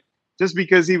time. Like, just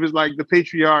because he was like the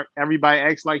patriarch, everybody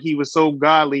acts like he was so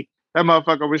godly. That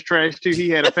motherfucker was trash too. He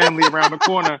had a family around the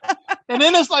corner. And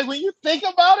then it's like, when you think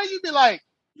about it, you be like,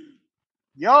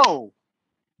 yo,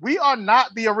 we are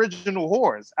not the original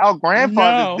whores. Our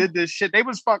grandfathers did this shit. They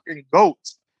was fucking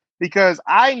goats. Because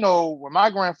I know when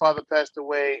my grandfather passed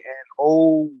away in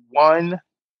 01,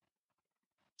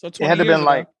 so it had to been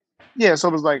like, yeah, so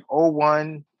it was like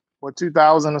 01 or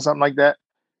 2000 or something like that.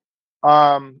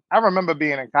 I remember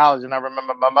being in college and I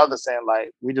remember my mother saying, like,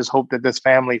 we just hope that this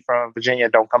family from Virginia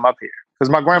don't come up here.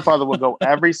 Because my grandfather would go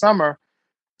every summer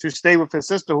to stay with his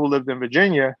sister who lived in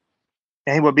Virginia,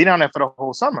 and he would be down there for the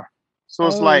whole summer. So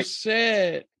it's like,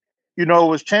 shit. You know, it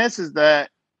was chances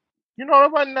that, you know,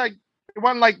 it wasn't like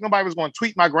nobody was going to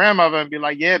tweet my grandmother and be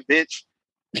like, yeah, bitch,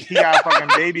 he got a fucking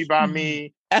baby by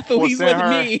me. Ethel, he's with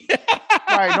me.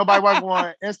 Right. Nobody was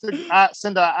going to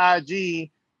send her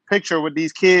IG picture with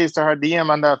these kids to her DM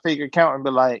under a fake account and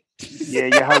be like, yeah,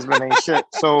 your husband ain't shit.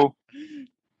 So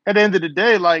at the end of the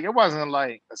day, like, it wasn't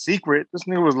like a secret. This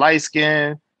nigga was light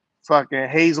skinned, fucking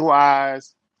hazel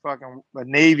eyes, fucking a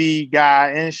Navy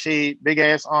guy in shape, big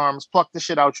ass arms, pluck the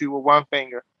shit out you with one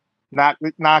finger.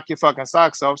 Knock your fucking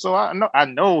socks off. So I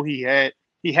know he had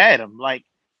him. Like,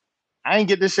 I ain't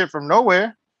get this shit from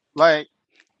nowhere. Like,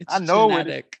 it's I know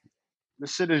genetic.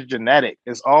 This shit is genetic.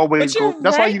 It's always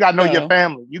that's why you gotta know your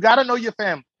family. You gotta know your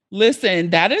family. Listen,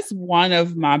 that is one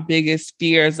of my biggest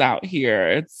fears out here.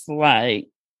 It's like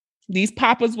these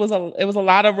papas it was a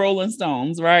lot of Rolling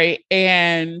Stones, right?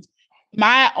 And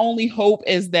my only hope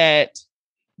is that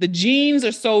the genes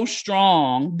are so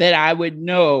strong that I would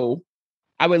know.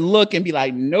 I would look and be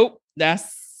like, nope,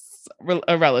 that's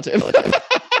a relative.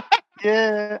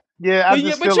 yeah. I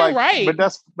just feel like, right.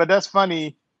 But that's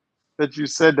funny that you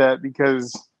said that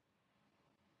because,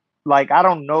 like, I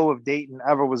don't know if dating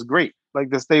ever was great.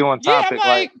 Like, to stay on topic,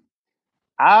 like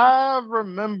I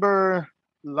remember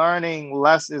learning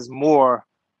less is more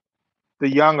the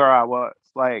younger I was.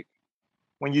 Like,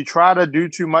 when you try to do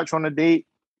too much on a date,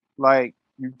 like,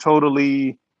 you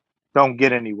totally don't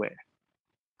get anywhere.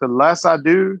 The less I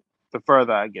do, the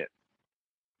further I get.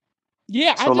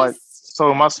 Yeah.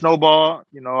 So my snowball,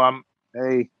 you know,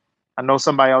 I know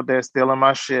somebody out there stealing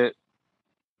my shit.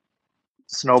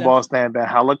 Snowball stand been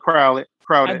hella crowded.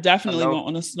 I definitely went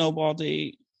on a snowball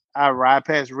date. I ride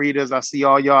past Rita's. I see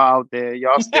all y'all out there.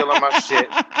 Y'all stealing my shit.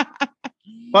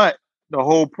 But the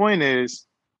whole point is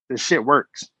the shit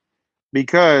works.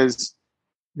 Because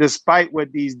despite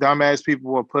what these dumbass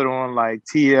people will put on like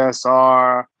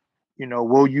TSR, you know,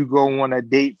 will you go on a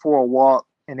date for a walk?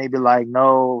 And they be like,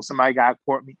 no, somebody got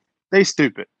court me. They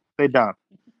stupid. They dumb.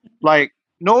 Like,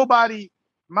 nobody,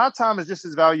 my time is just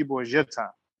as valuable as your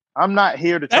time. I'm not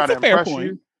here to try to impress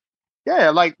you. Yeah,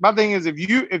 like my thing is if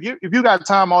you got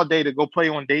time all day to go play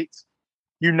on dates,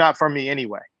 you're not for me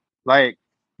anyway. Like,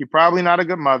 you're probably not a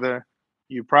good mother.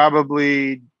 You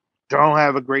probably don't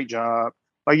have a great job.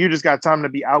 Like, you just got time to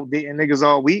be out dating niggas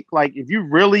all week. Like, if you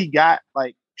really got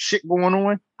like shit going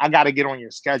on, I got to get on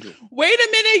your schedule. Wait a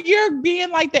minute, you're being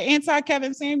like the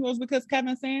anti-Kevin Samuels because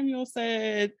Kevin Samuels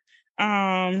said,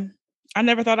 I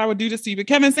never thought I would do this to you, but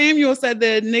Kevin Samuels said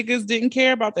that niggas didn't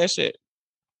care about that shit.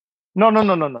 No.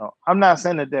 I'm not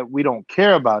saying that we don't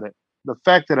care about it. The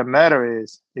fact of the matter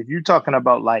is, if you're talking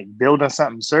about like building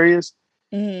something serious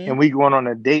and we going on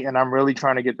a date and I'm really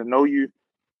trying to get to know you,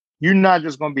 you're not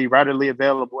just gonna be readily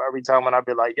available every time when I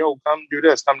be like, yo, come do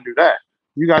this, come do that.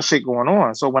 You got shit going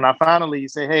on. So when I finally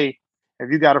say, hey, if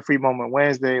you got a free moment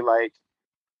Wednesday, like,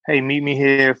 hey, meet me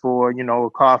here for, a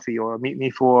coffee or meet me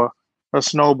for a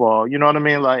snowball. You know what I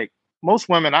mean? Like most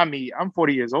women I meet, I'm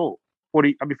 40 years old. I'll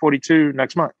be 42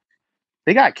 next month.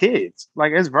 They got kids.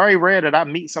 Like it's very rare that I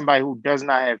meet somebody who does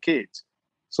not have kids.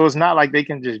 So it's not like they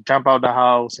can just jump out the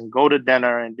house and go to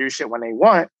dinner and do shit when they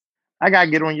want. I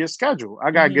gotta get on your schedule. I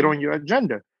gotta get on your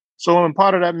agenda. So in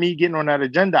part of that, me getting on that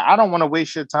agenda, I don't want to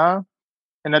waste your time.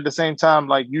 And at the same time,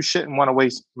 like you shouldn't want to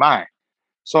waste mine.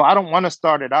 So I don't want to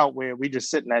start it out where we just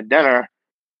sitting at dinner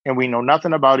and we know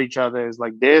nothing about each other. It's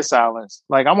like dead silence.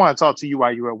 Like I want to talk to you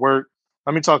while you're at work.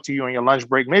 Let me talk to you on your lunch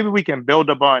break. Maybe we can build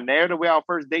a bond there the way our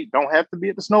first date don't have to be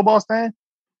at the snowball stand.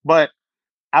 But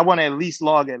I want to at least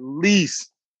log at least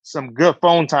some good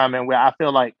phone time in where I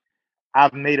feel like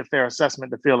I've made a fair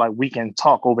assessment to feel like we can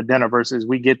talk over dinner versus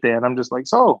we get there and I'm just like,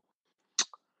 so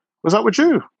what's up with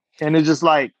you? And it's just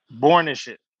like boring as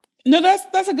shit. No,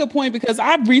 that's a good point because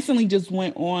I recently just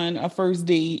went on a first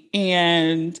date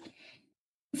and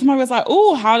somebody was like,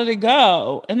 "Oh, how did it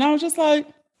go?" And I was just like,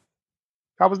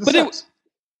 "How was the sex?"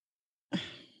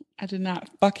 I did not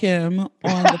fuck him on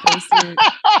the first date.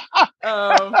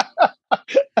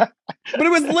 But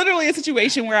it was literally a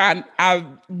situation where I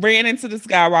ran into this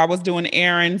guy while I was doing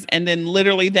errands, and then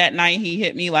literally that night he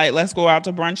hit me like, "Let's go out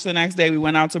to brunch." The next day we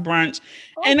went out to brunch,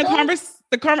 and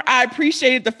I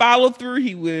appreciated the follow through.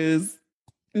 He was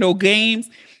no games.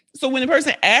 So when the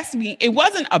person asked me, it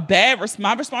wasn't a bad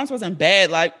my response wasn't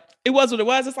bad. Like it was what it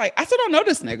was. It's like I still don't know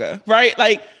this nigga, right?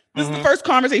 Like this is the first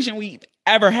conversation we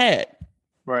ever had.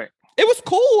 Right. It was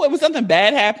cool. It was nothing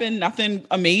bad happened. Nothing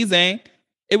amazing.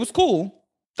 It was cool.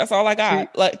 That's all I got.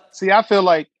 I feel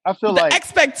like the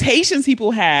expectations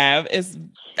people have is.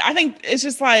 I think it's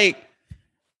just like.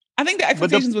 I think the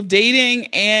expectations with dating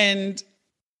and.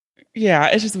 Yeah,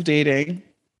 it's just with dating.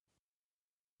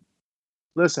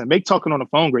 Listen, make talking on the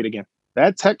phone great again.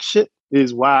 That tech shit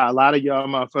is why a lot of y'all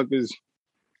motherfuckers,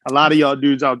 a lot of y'all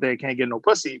dudes out there can't get no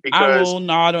pussy because I will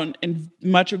nod in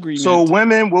much agreement. So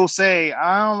women will say,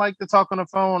 I don't like to talk on the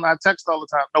phone. I text all the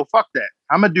time. No, fuck that.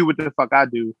 I'm going to do what the fuck I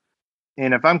do.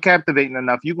 And if I'm captivating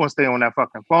enough, you're going to stay on that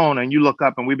fucking phone and you look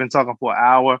up and we've been talking for an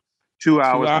hour, 2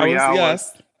 hours, 3 hours.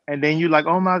 Yes. And then you like,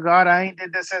 oh my God, I ain't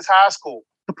did this since high school.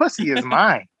 The pussy is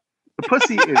mine. The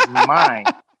pussy is mine.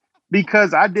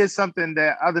 Because I did something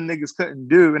that other niggas couldn't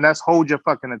do, and that's hold your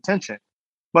fucking attention.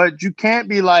 But you can't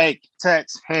be like,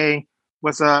 text, hey,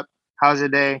 what's up? How's your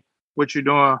day? What you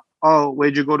doing? Oh,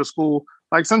 where'd you go to school?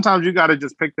 Like sometimes you got to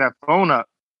just pick that phone up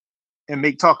and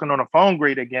make talking on the phone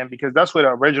great again, because that's where the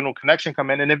original connection come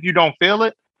in. And if you don't feel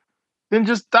it, then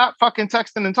just stop fucking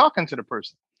texting and talking to the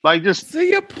person. Like just. To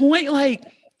your point, like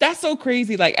that's so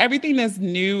crazy. Like everything that's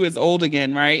new is old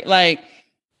again, right? Like,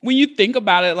 when you think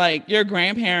about it, like your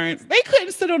grandparents, they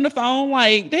couldn't sit on the phone.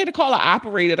 Like they had to call an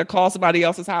operator to call somebody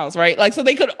else's house, right? Like, so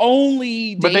they could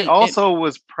only date. But they also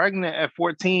was pregnant at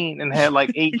 14 and had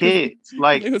like 8 kids.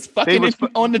 Like it was fucking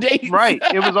on the date. Right.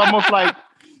 It was almost like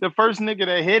the first nigga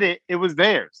that hit it, it was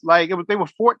theirs. Like they were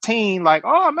 14. Like,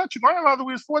 oh, I met your grandmother when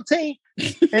we was 14.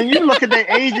 And you look at their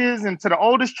ages and to the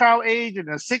oldest child age and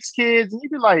the 6 kids, and you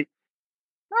be like,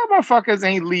 y'all motherfuckers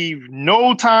ain't leave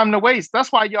no time to waste.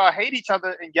 That's why y'all hate each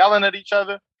other and yelling at each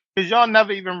other, because y'all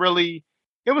never even really.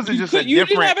 It was just a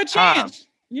different time.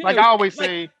 Yeah, like I always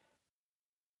say,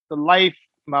 the life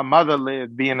my mother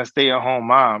lived, being a stay-at-home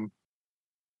mom,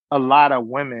 a lot of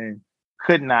women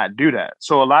could not do that.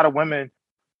 So a lot of women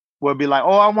would be like,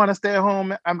 "Oh, I want to stay at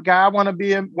home. I want to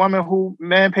be a woman who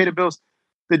man pay the bills."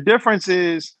 The difference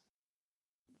is.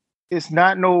 It's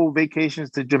not no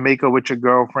vacations to Jamaica with your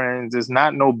girlfriends. It's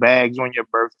not no bags on your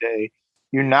birthday.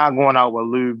 You're not going out with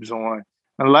lubes on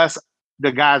unless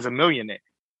the guy's a millionaire.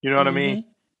 You know what I mean?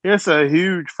 It's a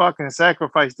huge fucking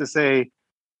sacrifice to say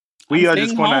we're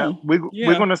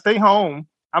gonna stay home.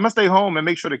 I'm gonna stay home and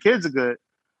make sure the kids are good,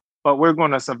 but we're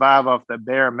gonna survive off the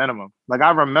bare minimum. Like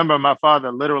I remember my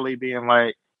father literally being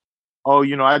like, "Oh,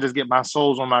 I just get my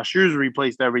soles on my shoes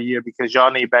replaced every year because y'all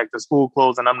need back to school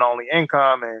clothes and I'm the only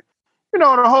income." And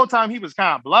the whole time he was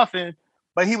kind of bluffing,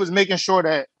 but he was making sure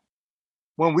that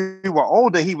when we were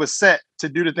older, he was set to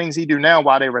do the things he do now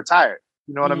while they retired.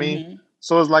 You know what I mean?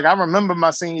 So it's like, I remember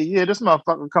my senior year, this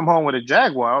motherfucker come home with a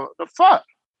Jaguar. The fuck?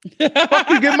 Fuck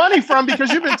you get money from?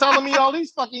 Because you've been telling me all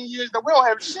these fucking years that we don't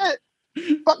have shit.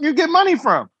 Fuck you get money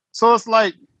from? So it's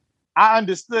like, I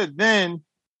understood then,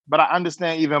 but I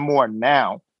understand even more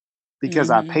now because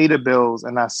I pay the bills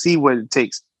and I see what it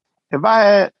takes. If I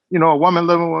had, a woman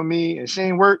living with me and she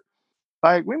ain't work,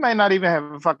 like we might not even have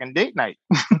a fucking date night.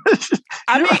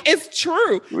 I mean, it's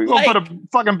true. We're going to put a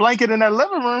fucking blanket in that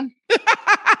living room.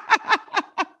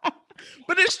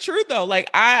 But it's true though. Like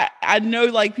I know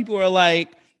like people are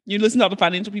like, you listen to all the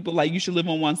financial people like you should live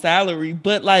on one salary,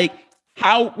 but like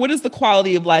what is the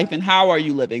quality of life and how are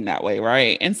you living that way,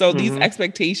 right? And so these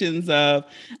expectations of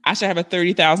I should have a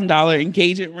 $30,000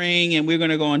 engagement ring and we're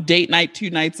going to go on date night 2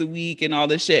 nights a week and all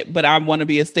this shit, but I want to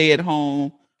be a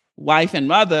stay-at-home wife and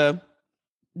mother.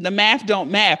 The math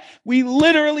don't math. We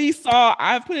literally saw,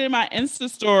 I've put it in my Insta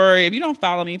story. If you don't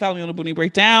follow me on the Boonie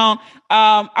Breakdown.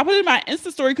 I put it in my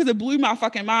Insta story because it blew my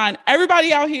fucking mind.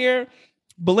 Everybody out here,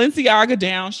 Balenciaga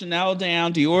down, Chanel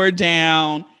down, Dior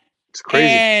down. It's crazy.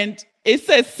 And it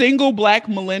says single Black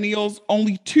millennials,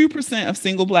 only 2% of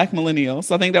single Black millennials.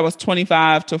 So I think that was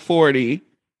 25 to 40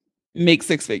 make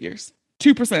 6 figures.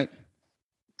 2%.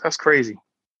 That's crazy.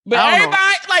 But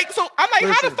everybody, like, so I'm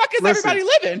like, how the fuck is everybody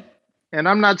living? And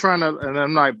I'm not trying to, and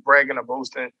I'm not bragging or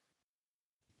boasting.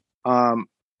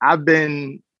 I've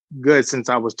been good since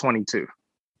I was 22.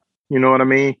 You know what I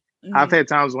mean? Mm-hmm. I've had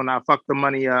times when I fucked the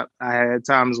money up. I had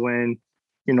times when,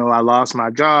 you know, I lost my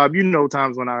job. You know,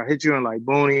 times when I hit you and like,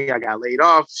 Booney, I got laid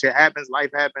off. Shit happens.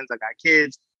 Life happens. I got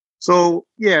kids. So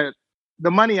yeah, the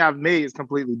money I've made is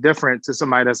completely different to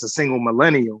somebody that's a single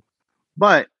millennial.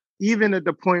 But even at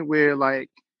the point where like,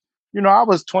 you know, I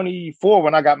was 24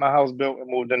 when I got my house built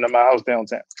and moved into my house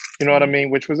downtown. You know what I mean?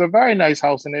 Which was a very nice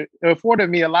house. And it afforded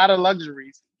me a lot of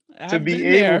luxuries to be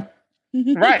able.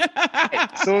 Right.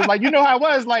 So like, you know how it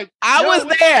was? Like, I was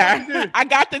there. I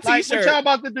got the t-shirt. Like, what y'all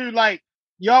about to do? Like,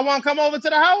 y'all want to come over to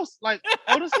the house? Like,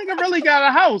 oh, this nigga really got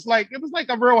a house. Like, it was like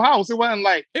a real house. It wasn't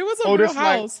like. It was a real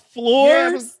house. Like,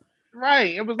 floors. Yeah,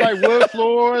 right. It was like wood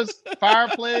floors,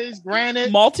 fireplace,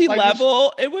 granite. Multi-level.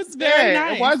 Like, it was very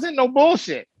nice. It wasn't no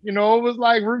bullshit. You know, it was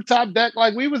like rooftop deck.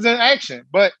 Like we was in action.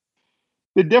 But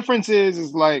the difference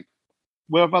is like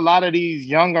with a lot of these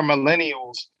younger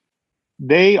millennials,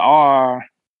 they are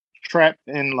trapped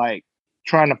in like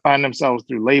trying to find themselves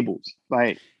through labels.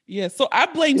 Like, yeah. So I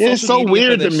blame it's social so media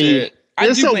weird for this to me. shit.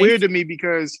 It's so weird to me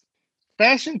because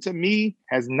fashion to me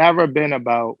has never been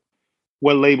about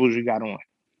what labels you got on.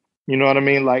 You know what I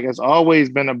mean? Like it's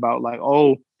always been about like,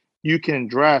 oh, you can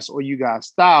dress or you got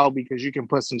style because you can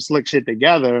put some slick shit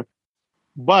together.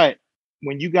 But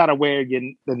when you got to wear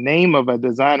the name of a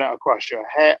designer across your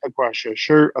hat, across your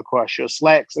shirt, across your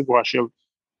slacks, across your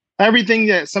everything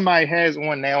that somebody has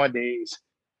on nowadays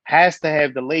has to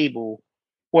have the label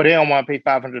or they don't want to pay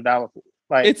 $500 for it.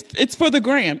 Like it's for the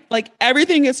gram. Like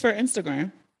everything is for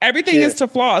Instagram. Everything is to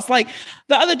floss. Like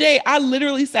the other day, I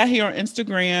literally sat here on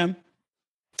Instagram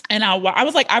and I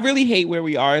was like, I really hate where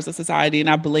we are as a society. And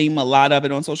I blame a lot of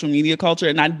it on social media culture.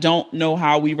 And I don't know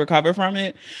how we recover from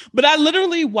it. But I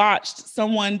literally watched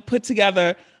someone put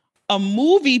together a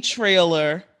movie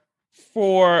trailer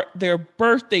for their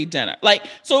birthday dinner. Like,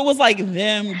 so it was like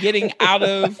them getting out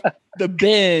of the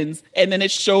bins and then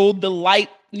it showed the light,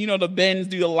 you know, the bins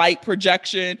do the light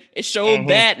projection. It showed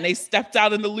that and they stepped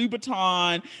out in the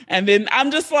Louboutin. And then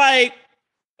I'm just like,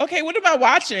 okay, what am I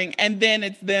watching? And then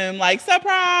it's them like,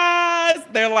 surprise.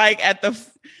 They're like at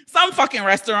some fucking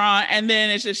restaurant. And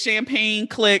then it's just champagne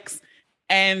clicks.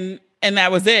 And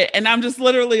that was it. And I'm just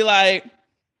literally like,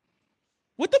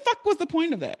 what the fuck was the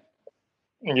point of that?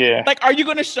 Yeah. Like, are you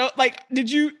going to show, like,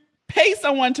 did you pay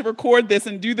someone to record this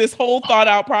and do this whole thought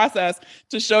out process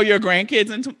to show your grandkids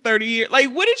in 30 years?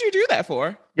 Like, what did you do that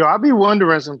for? Yo, I be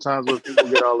wondering sometimes where people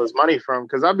get all this money from.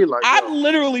 Cause I be like, I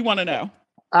literally want to know.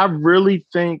 I really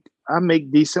think I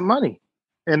make decent money.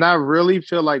 And I really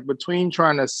feel like between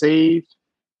trying to save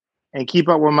and keep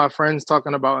up with my friends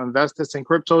talking about invest this in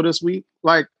crypto this week,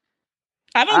 like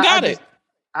I don't got it.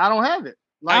 I don't have it.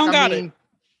 Like, I don't got it.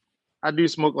 I do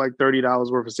smoke like $30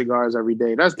 worth of cigars every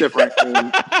day. That's different.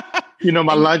 And, you know,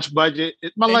 my lunch budget,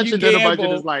 my lunch and dinner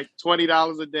budget is like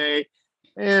 $20 a day.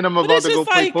 And I'm about to go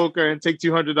play poker and take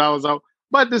 $200 out.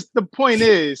 But the point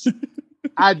is,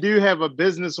 I do have a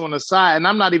business on the side, and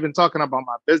I'm not even talking about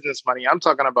my business money. I'm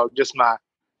talking about just my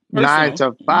personal 9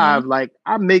 to 5. Like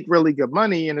I make really good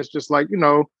money, and it's just like, you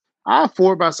know, I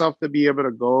afford myself to be able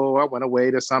to go. I went away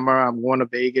this summer. I'm going to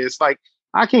Vegas. Like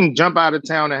I can jump out of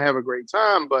town and have a great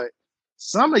time, but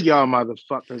some of y'all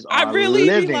motherfuckers are I really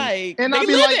living. Be like, and I'll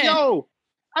be living. Like, yo,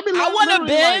 I want a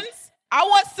Benz. Like, I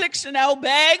want 6 Chanel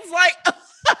bags. Like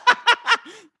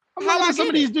I'm like some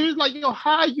of these dudes, like, yo,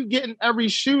 how are you getting every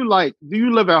shoe? Like, do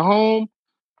you live at home?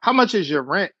 How much is your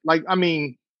rent? Like, I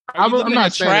mean, I'm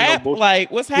not saying no bullshit.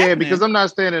 Like, what's happening? Yeah, because I'm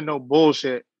not standing no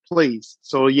bullshit, please.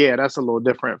 So yeah, that's a little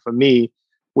different for me.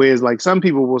 Whereas like some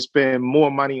people will spend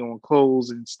more money on clothes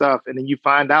and stuff, and then you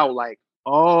find out like,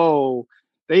 oh,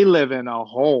 they live in a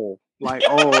hole. Like,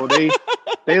 oh,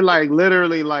 they like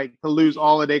literally like to lose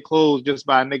all of their clothes just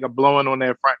by a nigga blowing on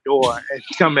their front door and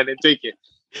come in and take it.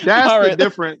 That's the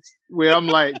difference where I'm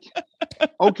like,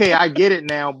 okay, I get it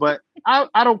now, but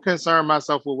I don't concern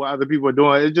myself with what other people are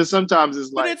doing. It just sometimes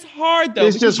it's like, but it's hard though.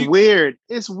 It's just weird.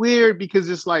 It's weird because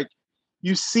it's like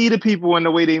you see the people and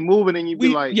the way they move it, and you be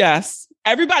like, yes,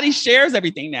 everybody shares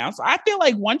everything now. So I feel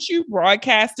like once you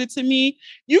broadcast it to me,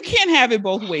 you can't have it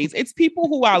both ways. It's people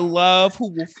who I love who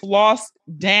will floss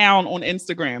down on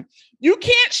Instagram. You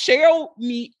can't share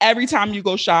me every time you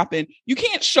go shopping. You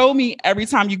can't show me every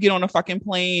time you get on a fucking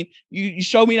plane. You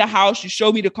show me the house, you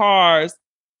show me the cars.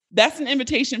 That's an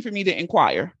invitation for me to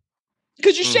inquire.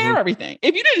 Because you share everything.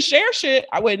 If you didn't share shit,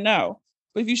 I wouldn't know.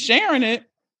 But if you're sharing it,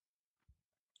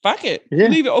 fuck it. Yeah.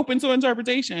 Leave it open to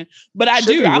interpretation. But I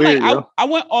do. I'm weird, like, I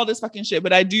want all this fucking shit,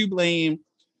 but I do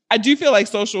feel like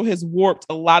social has warped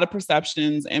a lot of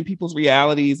perceptions and people's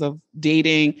realities of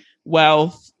dating,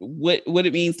 wealth, what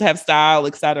it means to have style,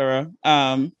 etc.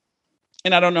 And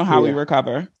I don't know how we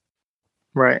recover.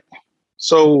 Right.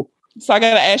 So I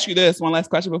got to ask you this one last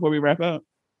question before we wrap up.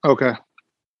 Okay.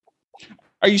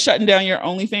 Are you shutting down your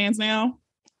OnlyFans now?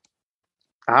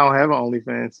 I don't have an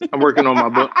OnlyFans. I'm working on my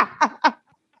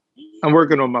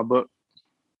book.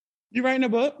 You writing a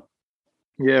book?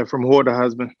 Yeah, from whore to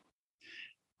husband.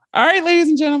 All right, ladies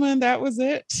and gentlemen, that was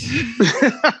it.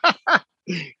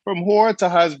 From whore to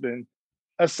husband,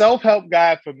 a self-help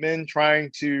guide for men trying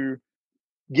to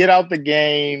get out the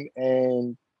game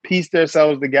and piece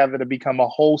themselves together to become a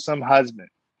wholesome husband.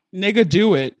 Nigga,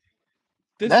 do it.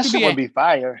 That shit would be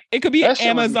fire. It could be an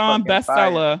Amazon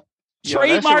bestseller.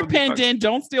 Trademark pending.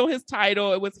 Don't steal his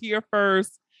title. It was here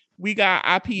first. We got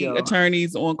IP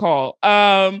attorneys on call.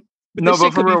 But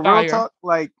for real talk,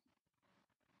 like,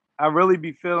 I really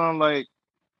be feeling like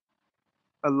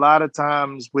a lot of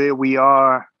times where we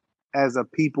are as a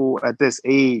people at this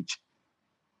age,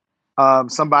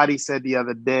 somebody said the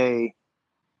other day,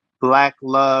 Black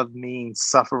love means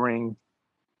suffering.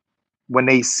 When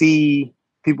they see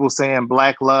people saying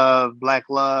black love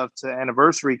to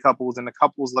anniversary couples and the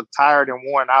couples look tired and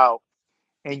worn out,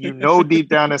 and you know deep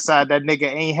down inside that nigga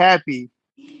ain't happy,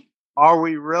 are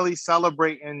we really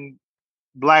celebrating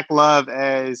black love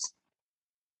as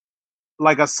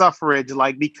like a suffrage?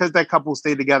 Like, because that couple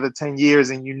stayed together 10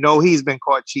 years and you know he's been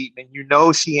caught cheating and you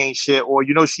know she ain't shit, or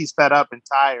you know she's fed up and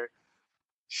tired,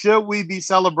 should we be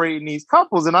celebrating these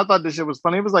couples? And I thought this shit was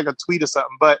funny. It was like a tweet or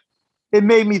something, but it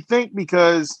made me think,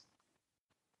 because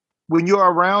when you're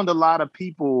around a lot of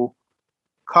people,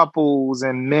 couples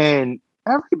and men,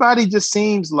 everybody just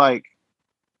seems like,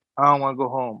 I don't want to go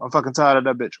home. I'm fucking tired of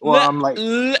that bitch. Or I'm like,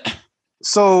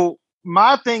 so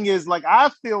my thing is, like, I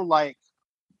feel like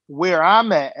where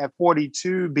I'm at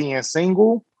 42 being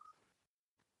single,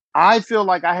 I feel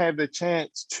like I have the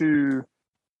chance to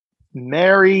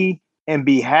marry and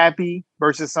be happy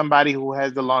versus somebody who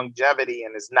has the longevity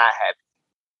and is not happy.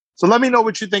 So let me know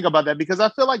what you think about that, because I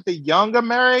feel like the younger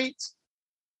marrieds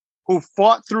who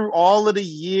fought through all of the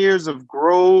years of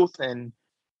growth and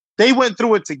they went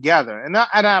through it together. And I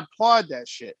applaud that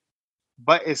shit.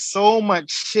 But it's so much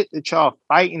shit that y'all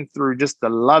fighting through just to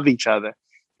love each other.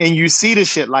 And you see the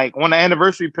shit like on the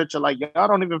anniversary picture, like, y'all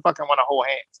don't even fucking want to hold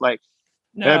hands. Like,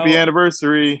 no. Happy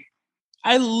anniversary.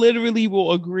 I literally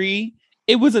will agree.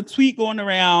 It was a tweet going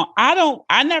around.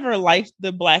 I never liked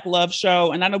the Black Love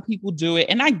show, and I know people do it,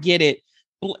 and I get it.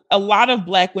 A lot of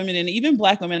Black women, and even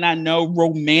Black women I know,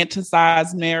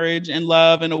 romanticize marriage and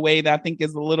love in a way that I think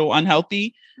is a little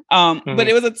unhealthy. But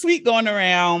it was a tweet going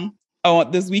around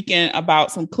this weekend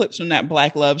about some clips from that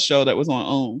Black Love show that was on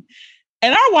OWN.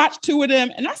 And I watched two of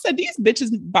them, and I said, these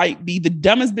bitches might be the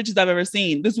dumbest bitches I've ever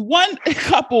seen. This one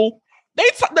couple,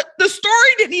 the story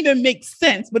didn't even make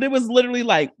sense, but it was literally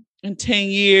like, in 10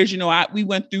 years, we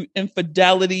went through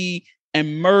infidelity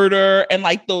and murder, and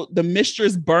like the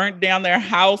mistress burnt down their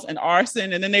house and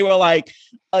arson. And then they were like,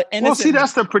 well, see,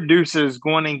 that's the producers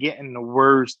going and getting the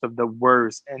worst of the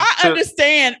worst. And I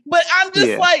understand, but I'm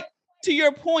just like, to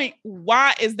your point,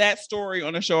 why is that story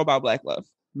on a show about Black love?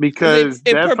 Because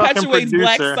it perpetuates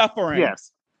Black suffering.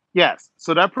 Yes.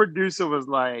 So that producer was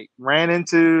like, ran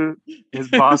into his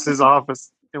boss's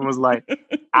office and was like,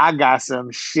 I got some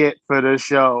shit for the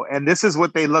show, and this is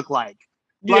what they look like.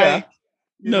 Yeah.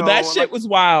 Like, that shit was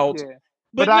wild. Yeah.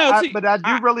 But I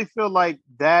do really feel like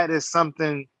that is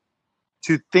something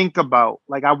to think about.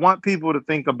 Like, I want people to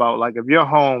think about, like, if you're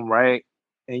home, right,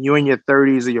 and you're in your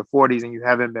 30s or your 40s and you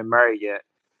haven't been married yet,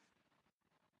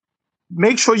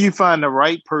 make sure you find the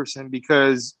right person,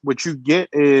 because what you get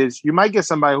is you might get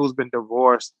somebody who's been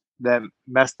divorced that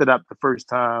messed it up the first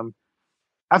time.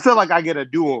 I feel like I get a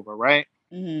do-over, right?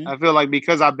 I feel like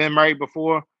because I've been married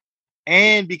before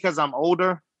and because I'm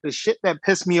older, the shit that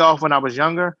pissed me off when I was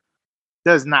younger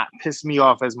does not piss me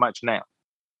off as much now.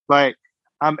 Like,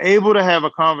 I'm able to have a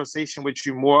conversation with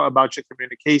you more about your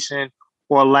communication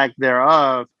or lack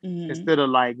thereof instead of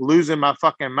like losing my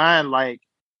fucking mind. Like,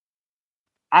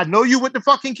 I know you with the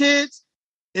fucking kids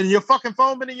and your fucking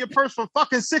phone been in your purse for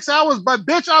fucking 6 hours, but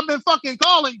bitch, I've been fucking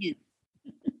calling you.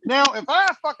 Now, if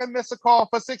I fucking miss a call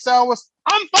for 6 hours,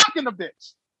 I'm fucking a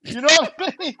bitch. You know what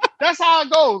I mean? That's how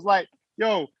it goes. Like,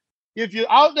 yo, if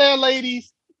you're out there,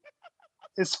 ladies,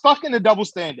 it's fucking a double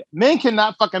standard. Men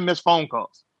cannot fucking miss phone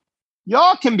calls.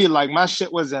 Y'all can be like, my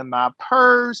shit was in my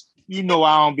purse. You know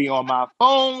I don't be on my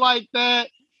phone like that.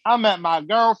 I'm at my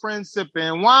girlfriend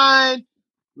sipping wine.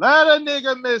 Let a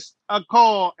nigga miss a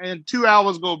call and 2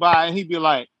 hours go by and he be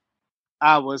like,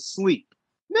 I was asleep.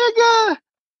 Nigga,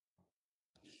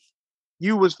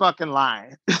 you was fucking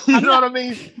lying. You know what I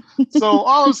mean? So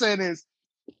all I'm saying is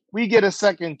we get a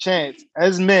second chance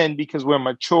as men because we're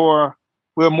mature.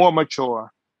 We're more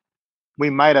mature. We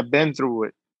might have been through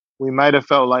it. We might have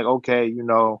felt like, okay, you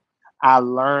know, I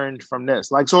learned from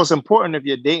this. Like, so it's important if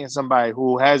you're dating somebody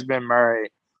who has been married,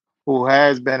 who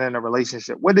has been in a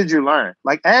relationship. What did you learn?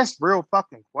 Like, ask real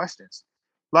fucking questions.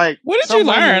 Like, what did you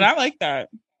learn? I like that.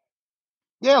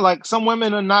 Yeah, like some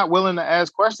women are not willing to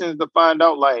ask questions to find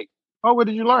out, like, oh, what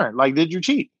did you learn? Like, did you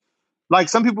cheat? Like,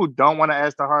 some people don't want to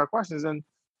ask the hard questions. And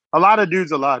a lot of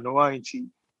dudes are like, no, I ain't cheat.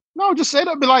 No, just say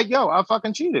that. Be like, yo, I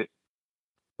fucking cheated.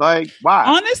 Like, why?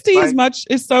 Honesty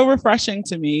is so refreshing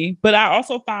to me, but I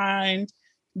also find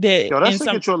that that's to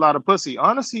get you a lot of pussy.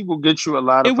 Honesty will get you a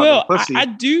lot of pussy. I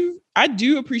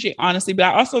do appreciate honesty, but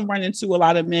I also run into a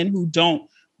lot of men who don't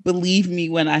believe me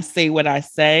when I say what I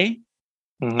say,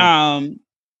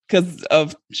 because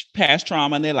of past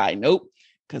trauma, and they're like, nope.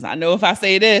 Because I know if I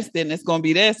say this, then it's gonna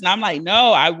be this, and I'm like,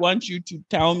 no, I want you to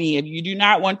tell me. If you do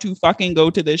not want to fucking go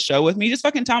to this show with me, just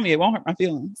fucking tell me. It won't hurt my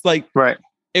feelings. Like, right.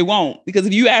 It won't, because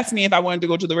if you ask me if I wanted to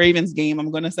go to the Ravens game,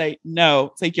 I'm going to say,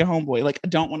 no, take your homeboy. Like, I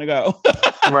don't want to go.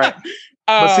 Right.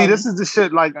 But see, this is the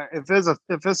shit. Like, if there's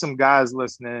some guys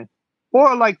listening,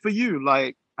 or like for you,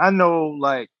 like, I know,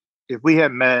 like, if we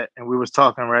had met and we was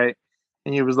talking, right,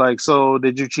 and you was like, so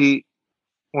did you cheat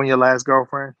on your last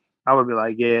girlfriend? I would be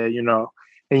like, yeah, you know.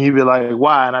 And you'd be like,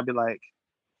 why? And I'd be like,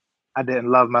 I didn't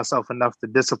love myself enough to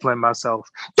discipline myself.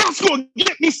 That's gonna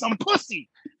get me some pussy.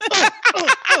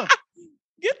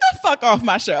 Get the fuck off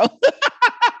my show.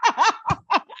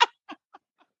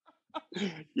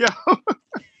 Yo,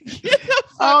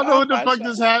 I don't know what the fuck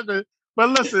just happened. But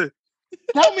listen,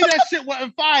 tell me that shit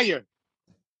wasn't fire.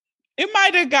 It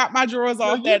might have got my drawers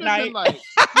off that night. You might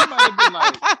have been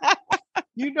like,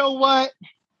 you know what?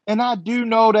 And I do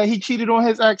know that he cheated on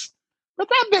his ex, but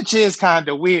that bitch is kind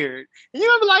of weird. And you're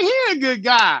gonna be like, he's a good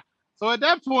guy. So at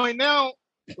that point now,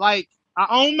 like, I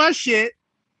own my shit.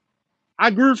 I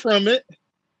grew from it.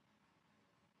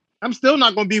 I'm still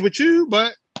not going to be with you,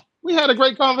 but we had a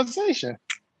great conversation.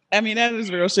 I mean, that is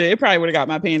real shit. It probably would have got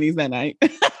my panties that night.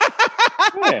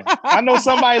 Yeah. I know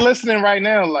somebody listening right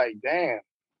now like, damn,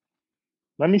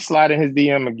 let me slide in his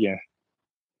DM again.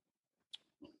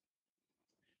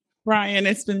 Brian,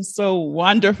 it's been so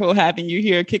wonderful having you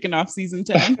here kicking off season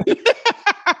 10.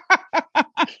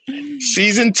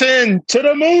 Season 10 to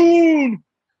the moon.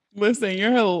 Listen,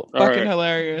 you're fucking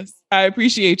hilarious. I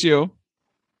appreciate you.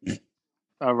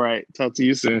 All right. Talk to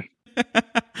you soon.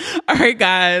 All right,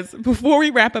 guys. Before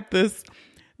we wrap up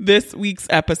this week's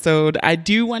episode, I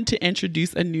do want to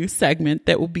introduce a new segment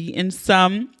that will be in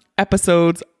some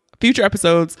episodes, future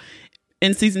episodes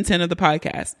in season 10 of the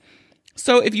podcast.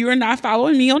 So if you are not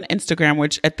following me on Instagram,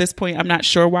 which at this point, I'm not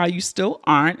sure why you still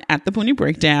aren't, at the Boonie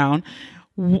Breakdown,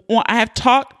 I have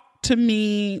talked to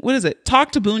me,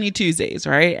 Talk to Boonie Tuesdays,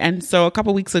 right? And so a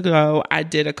couple weeks ago, I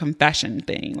did a confession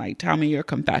thing, like, tell me your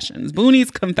confessions,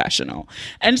 Boonie's Confessional.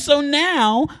 And so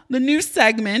now the new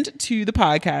segment to the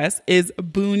podcast is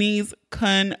Boonie's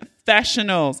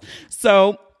Confessionals.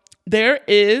 So there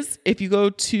is, if you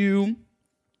go to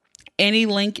any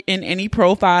link in any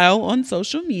profile on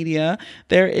social media,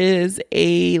 there is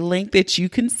a link that you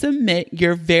can submit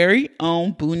your very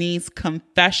own Boonie's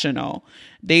Confessional.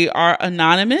 They are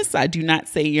anonymous. I do not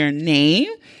say your name.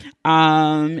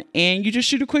 And you just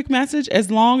shoot a quick message,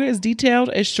 as long as detailed,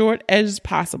 as short as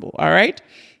possible. All right.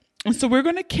 And so we're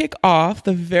going to kick off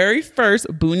the very first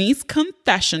Boonie's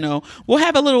Confessional. We'll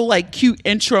have a little like cute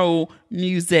intro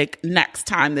music next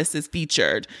time this is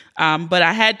featured. But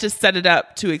I had to set it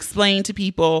up to explain to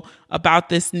people about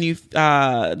this new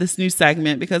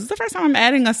segment, because it's the first time I'm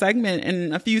adding a segment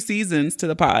in a few seasons to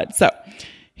the pod. So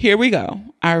here we go.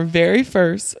 Our very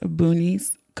first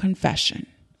Boonie's Confession.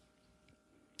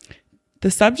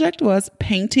 The subject was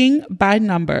painting by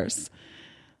numbers.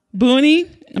 Booney,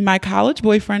 my college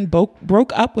boyfriend,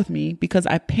 broke up with me because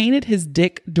I painted his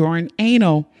dick during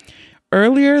anal.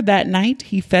 Earlier that night,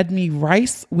 he fed me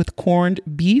rice with corned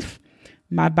beef.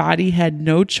 My body had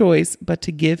no choice but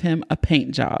to give him a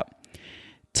paint job.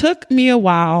 Took me a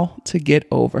while to get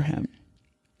over him.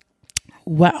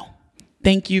 Well,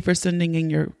 thank you for sending in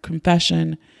your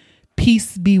confession.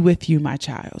 Peace be with you, my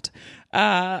child.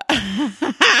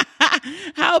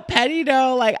 How petty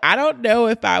though. Like, I don't know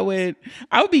if I would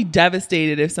be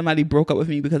devastated if somebody broke up with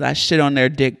me because I shit on their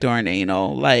dick during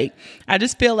anal. Like, I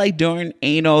just feel like during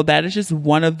anal, that is just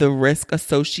one of the risks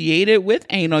associated with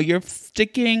anal. You're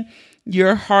sticking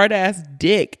your hard ass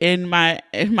dick in my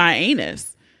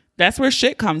anus. That's where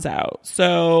shit comes out.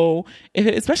 So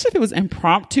especially if it was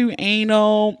impromptu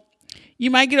anal, you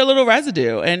might get a little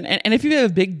residue. And if you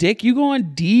have a big dick, you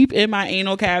going deep in my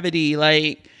anal cavity,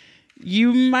 like,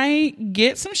 you might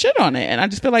get some shit on it. And I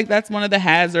just feel like that's one of the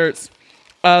hazards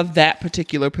of that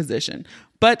particular position.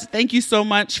 But thank you so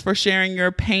much for sharing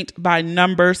your paint by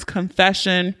numbers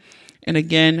confession. And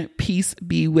again, peace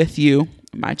be with you,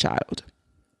 my child.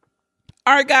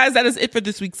 All right, guys, that is it for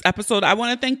this week's episode. I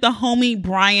want to thank the homie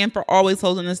Brian for always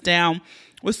holding us down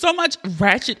with so much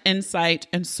ratchet insight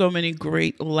and so many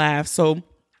great laughs. So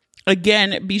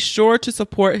again, be sure to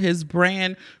support his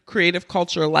brand, Creative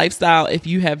Culture Lifestyle. If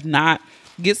you have not,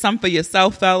 get some for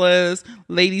yourself, fellas.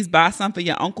 Ladies, buy some for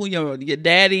your uncle, your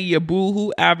daddy, your boo,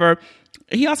 whoever.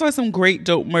 He also has some great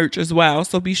dope merch as well.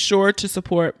 So be sure to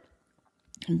support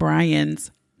Brian's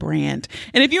brand.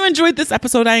 And if you enjoyed this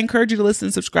episode, I encourage you to listen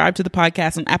and subscribe to the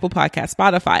podcast on Apple Podcasts,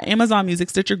 Spotify, Amazon Music,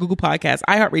 Stitcher, Google Podcasts,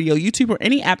 iHeartRadio, YouTube, or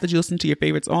any app that you listen to your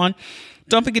favorites on.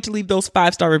 Don't forget to leave those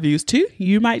 5-star reviews too.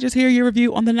 You might just hear your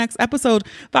review on the next episode.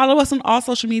 Follow us on all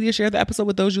social media. Share the episode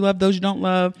with those you love, those you don't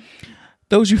love,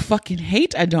 those you fucking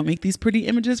hate. I don't make these pretty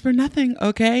images for nothing,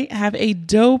 okay? Have a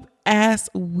dope ass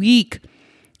week.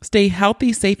 Stay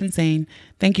healthy, safe, and sane.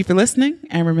 Thank you for listening.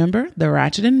 And remember, the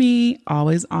ratchet in me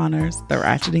always honors the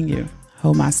ratchet in you.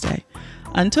 Namaste.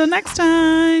 Until next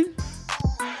time.